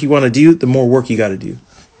less work you want to do, the more work you got to do.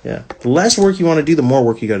 Yeah. The less work you want to do, the more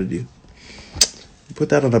work you got to do. Put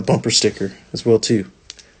that on a bumper sticker as well, too.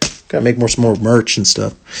 Got to make some more merch and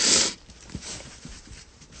stuff.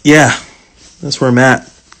 Yeah. That's where I'm at.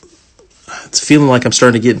 It's feeling like I'm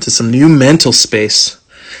starting to get into some new mental space.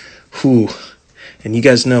 Whew. And you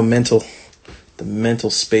guys know the mental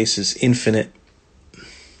space is infinite.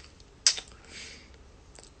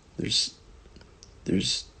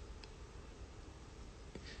 there's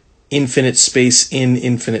infinite space in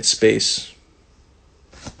infinite space,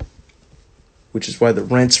 which is why the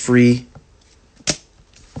rent's free,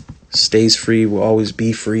 stays free, will always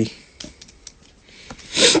be free.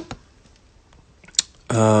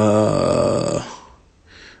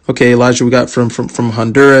 Okay, Elijah, we got from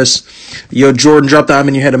Honduras. Yo, Jordan, drop the I'm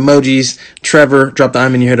in your head emojis. Trevor, drop the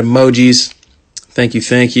I'm in your head emojis. Thank you.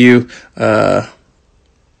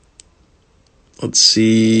 Let's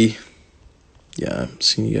see. Yeah, I'm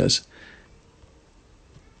seeing you guys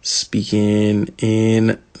speaking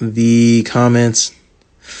in the comments.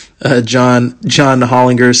 John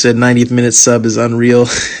Hollinger said 90th minute sub is unreal.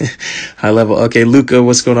 High level. Okay, Luca,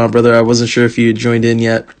 what's going on, brother? I wasn't sure if you had joined in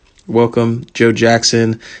yet. Welcome. Joe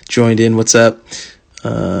Jackson joined in. What's up?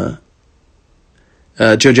 Joe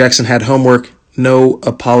Jackson had homework. No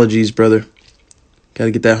apologies, brother. Got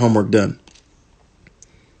to get that homework done.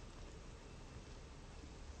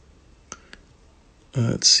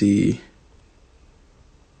 Let's see.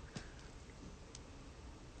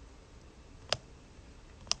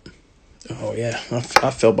 Oh yeah,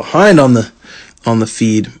 I fell behind on the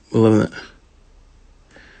feed. We're loving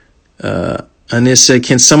it. Anis said,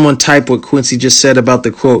 "Can someone type what Quincy just said about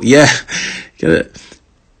the quote?" Yeah, gotta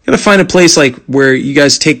find a place like where you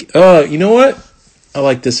guys take. Oh, you know what? I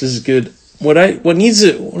like this. This is good. What I need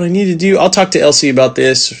to do. I'll talk to Elsie about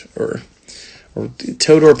this, or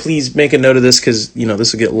Todor. Please make a note of this because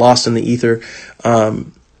this will get lost in the ether.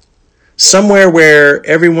 Somewhere where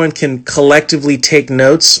everyone can collectively take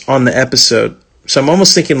notes on the episode. So I'm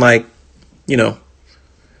almost thinking like,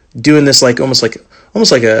 doing this almost like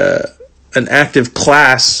an active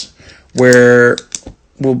class where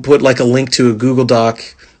we'll put like a link to a Google Doc,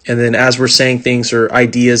 and then as we're saying things or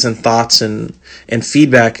ideas and thoughts and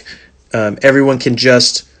feedback, everyone can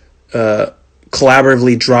just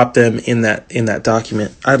collaboratively drop them in that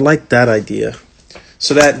document. I like that idea.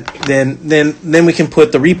 So that then we can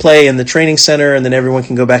put the replay in the training center, and then everyone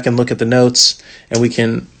can go back and look at the notes, and we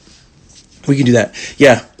can do that.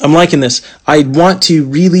 Yeah, I'm liking this. I want to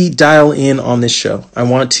really dial in on this show. I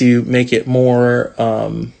want to make it more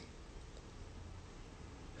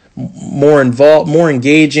involved, more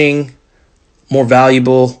engaging, more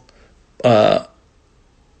valuable,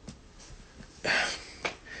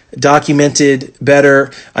 documented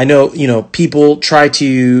better. I know, people try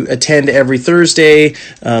to attend every Thursday.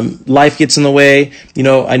 Life gets in the way.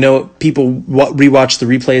 I know people rewatch the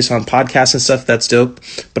replays on podcasts and stuff. That's dope.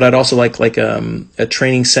 But I'd also like a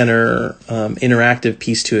training center interactive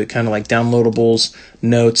piece to it, kind of like downloadables,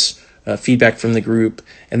 notes, feedback from the group,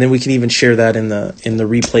 and then we can even share that in the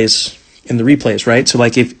replays. Right? So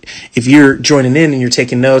like if you're joining in and you're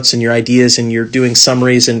taking notes and your ideas and you're doing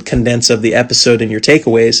summaries and condense of the episode and your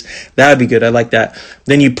takeaways, that would be good. I like that.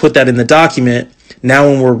 Then you put that in the document. Now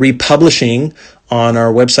when we're republishing on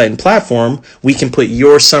our website and platform, we can put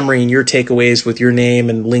your summary and your takeaways with your name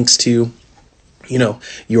and links to,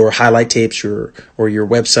 your highlight tapes or your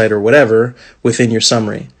website or whatever within your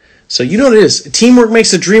summary. So you know what it is. Teamwork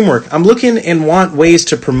makes the dream work. I'm looking and want ways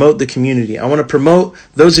to promote the community. I want to promote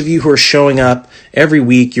those of you who are showing up every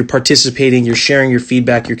week. You're participating. You're sharing your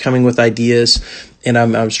feedback. You're coming with ideas. And I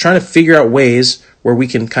was trying to figure out ways where we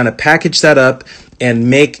can kind of package that up and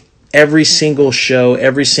make every single show,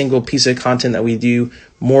 every single piece of content that we do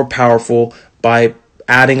more powerful by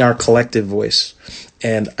adding our collective voice.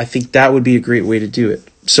 And I think that would be a great way to do it.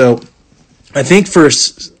 So I think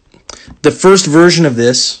first, the first version of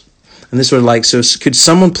this, and this would so could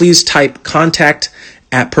someone please type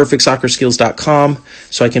contact@perfectsoccerskills.com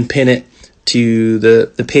so I can pin it to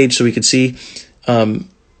the page so we can see,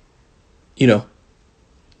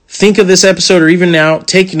 think of this episode, or even now,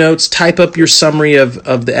 take notes, type up your summary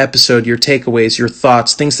of the episode, your takeaways, your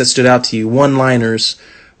thoughts, things that stood out to you, one-liners,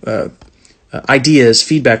 ideas,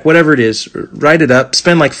 feedback, whatever it is. Write it up.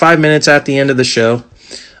 Spend like 5 minutes at the end of the show,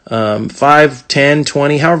 5, 10,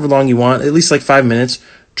 20, however long you want, at least like 5 minutes.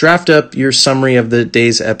 Draft up your summary of the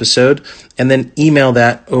day's episode, and then email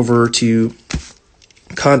that over to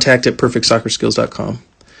contact@perfectsoccerskills.com.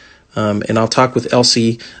 And I'll talk with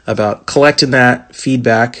Elsie about collecting that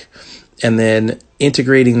feedback and then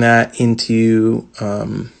integrating that into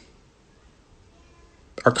our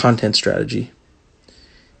content strategy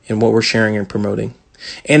and what we're sharing and promoting.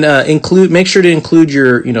 And make sure to include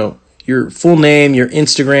your full name, your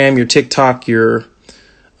Instagram, your TikTok, your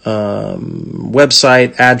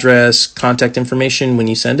website, address, contact information when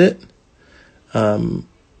you send it. Your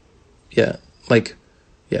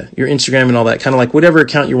Instagram and all that, kind of like whatever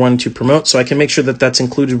account you're wanting to promote, so I can make sure that that's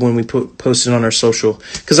included when we post it on our social.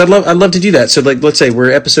 Because I'd love to do that. So let's say we're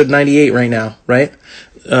episode 98 right now, right?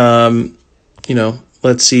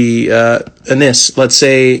 let's see, Anis, let's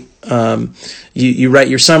say you write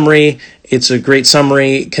your summary. It's a great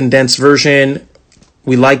summary, condensed version.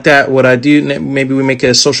 We like that. What I do, maybe we make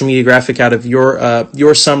a social media graphic out of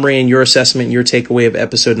your summary and your assessment and your takeaway of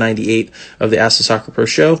episode 98 of the Ask the Soccer Pro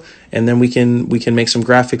show, and then we can make some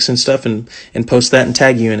graphics and stuff and post that and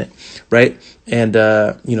tag you in it, right? And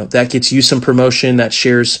that gets you some promotion, that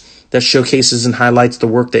showcases and highlights the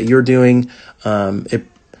work that you're doing.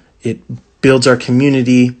 It builds our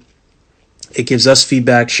community. It gives us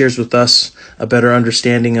feedback, shares with us a better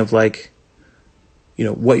understanding of what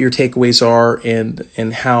your takeaways are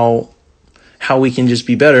and how we can just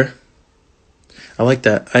be better. I like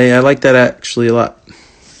that. I like that actually a lot.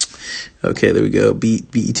 Okay, there we go.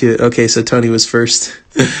 Beat you to it. Okay, so Tony was first.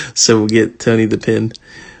 So we'll get Tony the pin.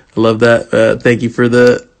 I love that. Thank you for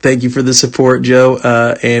the support, Joe,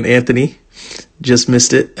 and Anthony. Just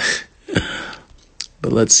missed it.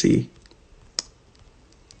 But let's see.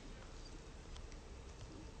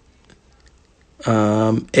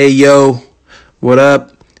 Hey, yo. What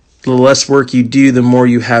up? The less work you do, the more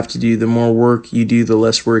you have to do. The more work you do, the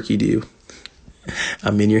less work you do.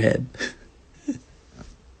 I'm in your head.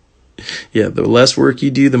 Yeah, the less work you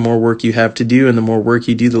do, the more work you have to do. And the more work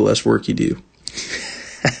you do, the less work you do.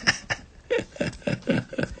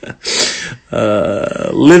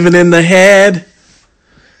 Living in the head.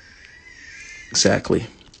 Exactly.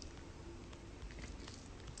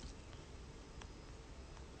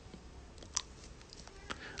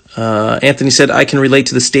 Anthony said, I can relate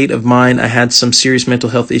to the state of mind. I had some serious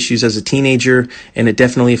mental health issues as a teenager, and it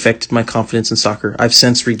definitely affected my confidence in soccer. I've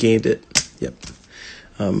since regained it. Yep.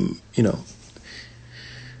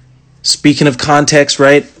 Speaking of context,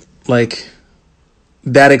 right? Like,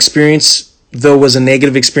 that experience, though, was a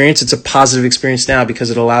negative experience. It's a positive experience now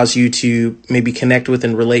because it allows you to maybe connect with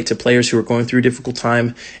and relate to players who are going through a difficult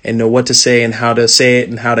time and know what to say and how to say it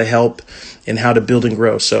and how to help and how to build and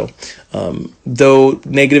grow. So, though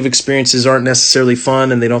negative experiences aren't necessarily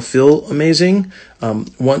fun and they don't feel amazing,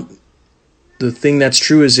 the thing that's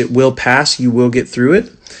true is it will pass. You will get through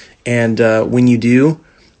it. And when you do,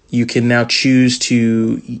 you can now choose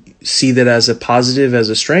to see that as a positive, as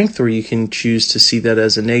a strength, or you can choose to see that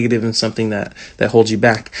as a negative and something that holds you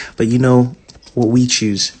back. But you know what we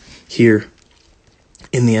choose here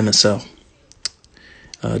in the MSL.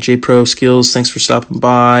 J Pro Skills, thanks for stopping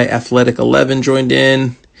by. Athletic 11 joined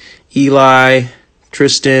in. Eli,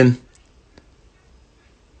 Tristan,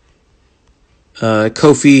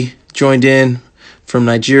 Kofi joined in from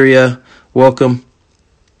Nigeria. Welcome.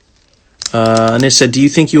 And it said, do you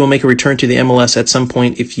think you will make a return to the MLS at some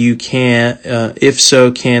point? If you can, if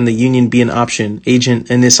so, can the union be an option?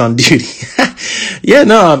 Agent Anis on duty. Yeah,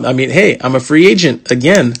 no, I mean, hey, I'm a free agent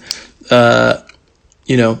again. I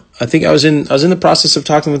think I was in the process of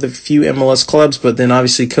talking with a few MLS clubs, but then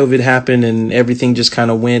obviously COVID happened and everything just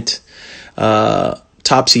kind of went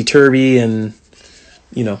topsy-turvy, and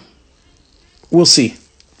we'll see.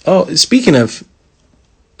 Oh, speaking of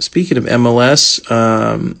MLS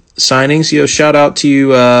signings, shout out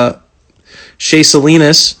to Shea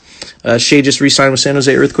Salinas. Shea just re-signed with San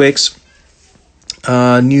Jose Earthquakes.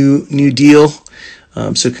 New deal.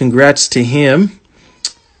 So congrats to him.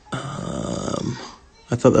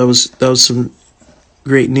 I thought that was some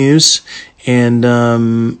great news, and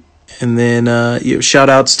then shout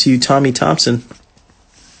outs to Tommy Thompson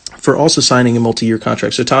for also signing a multi-year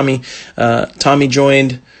contract. So Tommy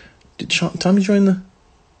joined. Did Tommy join the?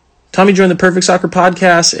 Tommy joined the Perfect Soccer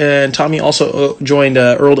podcast, and Tommy also joined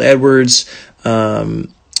Earl Edwards.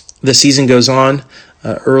 The season goes on.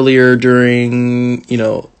 Earlier during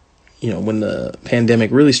when the pandemic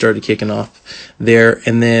really started kicking off there.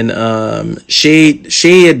 And then Shea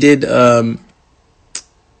did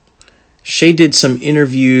some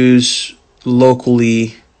interviews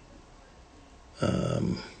locally.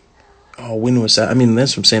 When was that? I mean,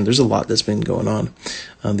 that's what I'm saying. There's a lot that's been going on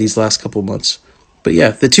these last couple of months. But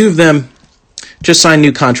yeah, the two of them just signed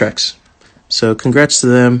new contracts. So congrats to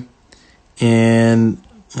them. And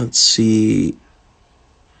let's see.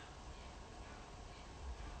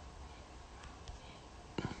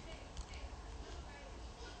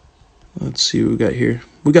 Let's see what we got here.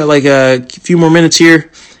 We got like a few more minutes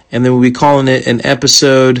here, and then we'll be calling it an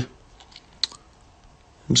episode.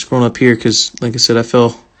 I'm scrolling up here because, like I said, I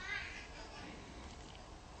fell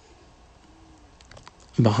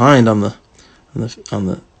behind on the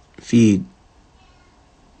feed.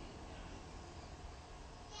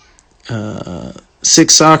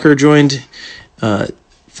 Six Soccer joined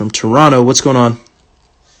from Toronto. What's going on?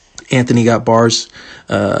 Anthony got bars.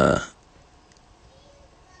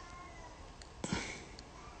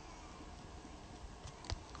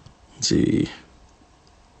 Let's see.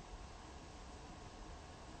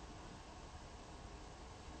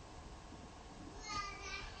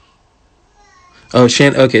 Oh,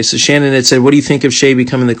 okay, so Shannon had said, what do you think of Shea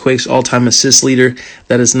becoming the Quakes' all-time assist leader?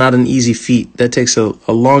 That is not an easy feat. That takes a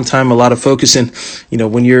long time, a lot of focus, and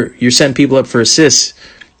when you're setting people up for assists,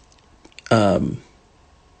 I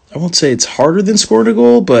won't say it's harder than scoring a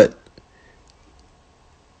goal, but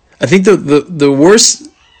I think the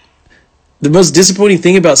most disappointing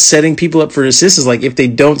thing about setting people up for an assist is, like, if they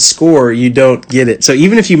don't score, you don't get it. So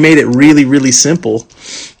even if you made it really, really simple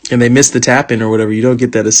and they miss the tap in or whatever, you don't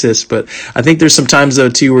get that assist. But I think there's some times though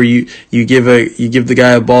too where you give the guy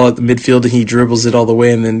a ball at the midfield and he dribbles it all the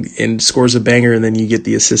way and scores a banger, and then you get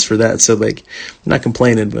the assist for that. So, like, I'm not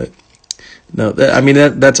complaining, but no,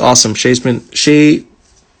 that's awesome. Shea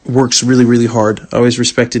works really, really hard. I always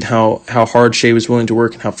respected how hard Shea was willing to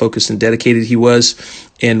work and how focused and dedicated he was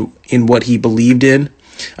and in what he believed in.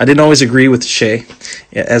 I didn't always agree with Shea,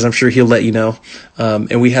 as I'm sure he'll let you know.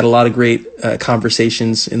 And we had a lot of great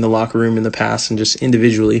conversations in the locker room in the past and just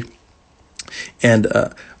individually. And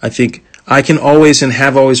I think I can always and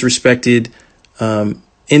have always respected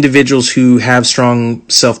individuals who have strong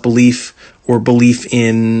self-belief or belief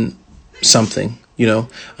in something.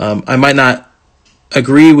 I might not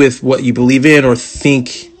agree with what you believe in or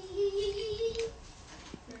think.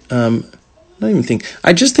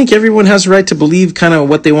 I just think everyone has a right to believe kind of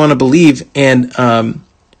what they want to believe. And I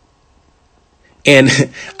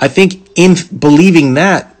think in believing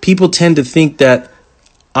that, people tend to think that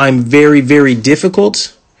I'm very, very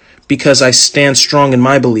difficult because I stand strong in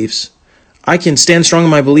my beliefs. I can stand strong in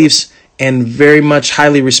my beliefs and very much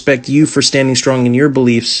highly respect you for standing strong in your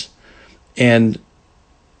beliefs. And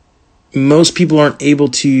most people aren't able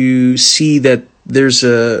to see that there's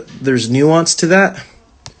nuance to that.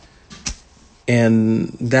 And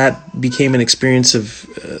that became an experience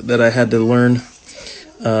that I had to learn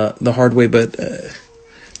the hard way. But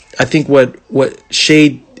I think what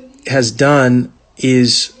Shea has done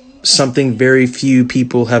is something very few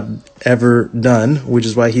people have ever done, which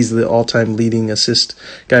is why he's the all-time leading assist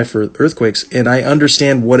guy for Earthquakes. And I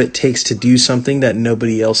understand what it takes to do something that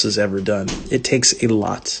nobody else has ever done. It takes a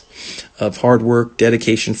lot of hard work,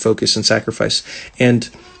 dedication, focus, and sacrifice. And,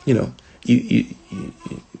 you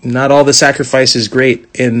not all the sacrifice is great,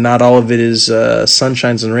 and not all of it is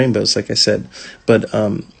sunshines and rainbows, like I said. But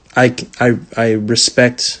I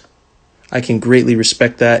can greatly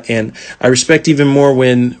respect that, and I respect even more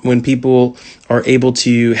when people are able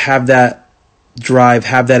to have that drive,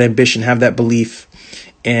 have that ambition, have that belief,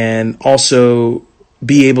 and also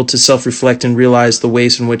be able to self-reflect and realize the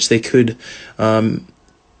ways in which they could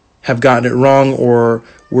have gotten it wrong or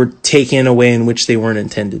were taken away in which they weren't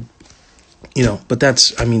intended. But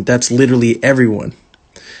that's literally everyone.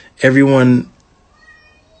 Everyone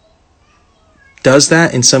does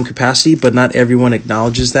that in some capacity, but not everyone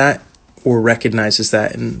acknowledges that or recognizes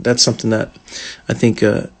that. And that's something that I think,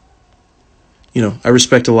 I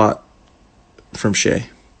respect a lot from Shea.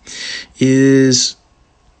 Let's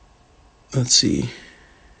see.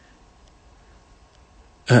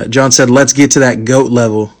 John said, let's get to that GOAT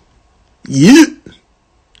level. Yeah.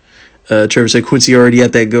 Trevor said, Quincy already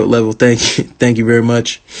at that GOAT level. Thank you very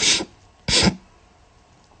much.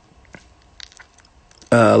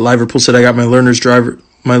 Liverpool said, I got my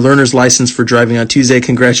learner's license for driving on Tuesday.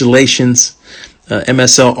 Congratulations.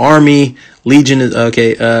 MSL Army. Legion is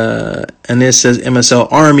okay. Anis says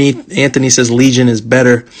MSL Army. Anthony says Legion is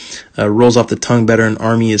better. Rolls off the tongue better, and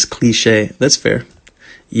Army is cliche. That's fair.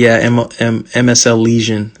 Yeah, MSL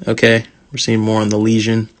Legion. Okay, we're seeing more on the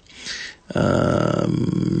Legion.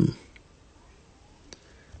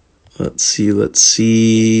 Let's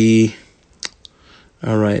see.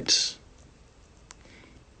 All right.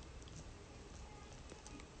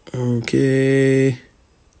 Okay.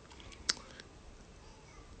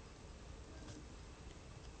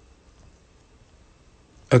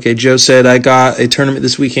 Okay, Joe said, I got a tournament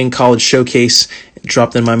this weekend, College Showcase.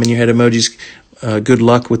 Dropped in my menu head emojis. Good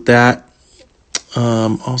luck with that.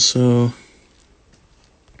 Also,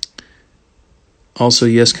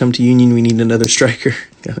 yes, come to Union. We need another striker.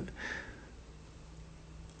 Got it.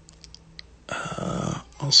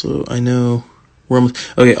 I know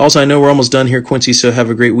we're almost done here, Quincy, so have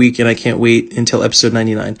a great week, and I can't wait until episode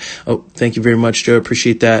 99. Oh, thank you very much, Joe.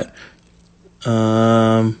 Appreciate that.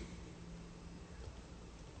 Yeah,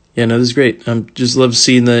 no, this is great. Just love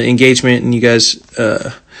seeing the engagement and you guys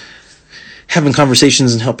having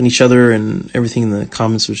conversations and helping each other and everything in the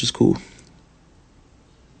comments, which is cool.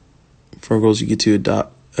 For goals, you get to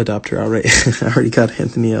adopt her outright. I already got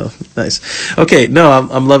Anthony L. Nice. Okay, no,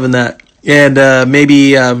 I'm loving that. And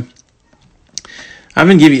maybe I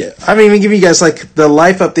haven't even given you guys like the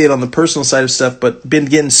life update on the personal side of stuff, but been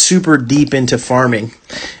getting super deep into farming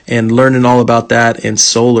and learning all about that and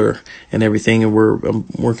solar and everything. And I'm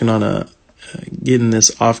working on getting this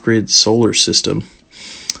off-grid solar system,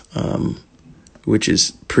 which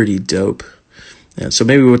is pretty dope. And so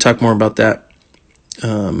maybe we'll talk more about that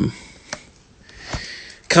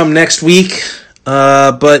come next week.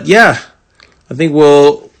 But yeah, I think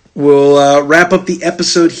we'll wrap up the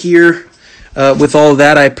episode here. With all of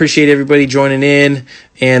that, I appreciate everybody joining in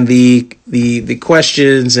and the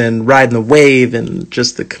questions and riding the wave and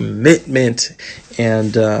just the commitment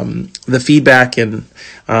and the feedback, and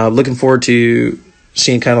looking forward to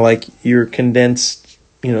seeing kind of like your condensed,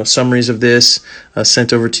 summaries of this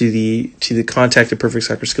sent over to the contact at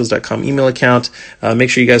perfectsoccerskills.com email account. Make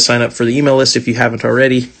sure you guys sign up for the email list if you haven't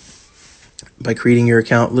already by creating your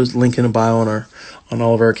account. Link in the bio on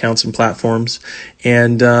all of our accounts and platforms.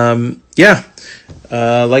 And like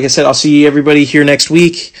I said, I'll see everybody here next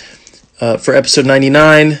week for episode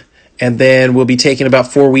 99, and then we'll be taking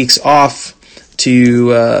about 4 weeks off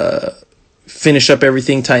to finish up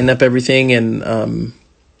everything, tighten up everything, and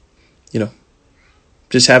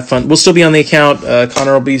just have fun. We'll still be on the account.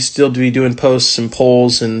 Connor will still be doing posts and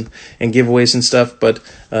polls and giveaways and stuff, but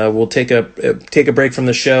we'll take a break from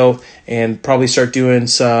the show and probably start doing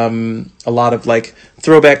a lot of like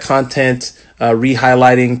throwback content,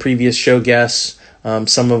 re-highlighting previous show guests,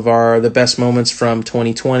 some of the best moments from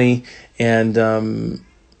 2020, and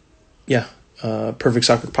Perfect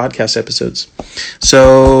Soccer podcast episodes.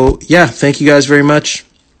 So yeah, thank you guys very much.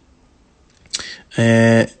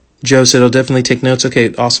 Joe said, I'll definitely take notes.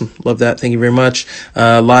 Okay, awesome. Love that. Thank you very much.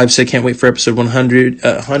 Live said, can't wait for episode 100.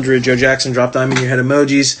 Joe Jackson, drop diamond in your head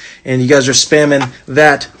emojis. And you guys are spamming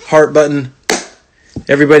that heart button.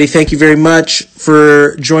 Everybody, thank you very much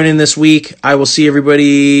for joining this week. I will see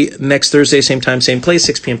everybody next Thursday, same time, same place,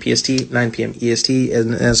 6 p.m. PST, 9 p.m. EST.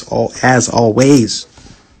 And as always,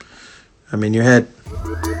 I'm in your head.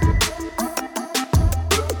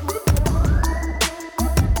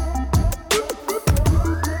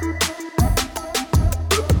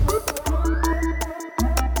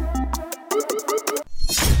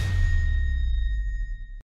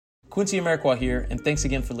 Quincy Amarikwa here, and thanks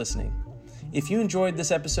again for listening. If you enjoyed this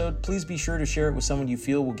episode, please be sure to share it with someone you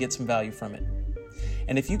feel will get some value from it.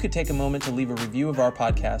 And if you could take a moment to leave a review of our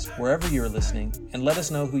podcast wherever you're listening and let us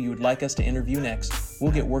know who you would like us to interview next,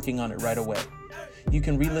 we'll get working on it right away. You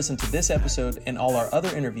can re-listen to this episode and all our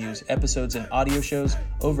other interviews, episodes, and audio shows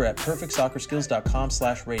over at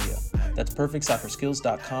perfectsoccerskills.com/radio. That's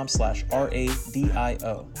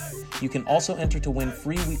perfectsoccerskills.com/RADIO. You can also enter to win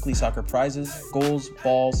free weekly soccer prizes, goals,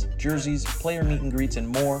 balls, jerseys, player meet and greets, and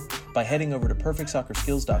more by heading over to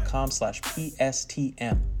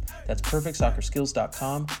perfectsoccerskills.com/PSTM. That's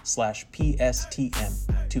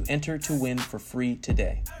perfectsoccerskills.com/PSTM to enter to win for free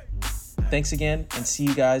today. Thanks again, and see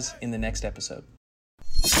you guys in the next episode.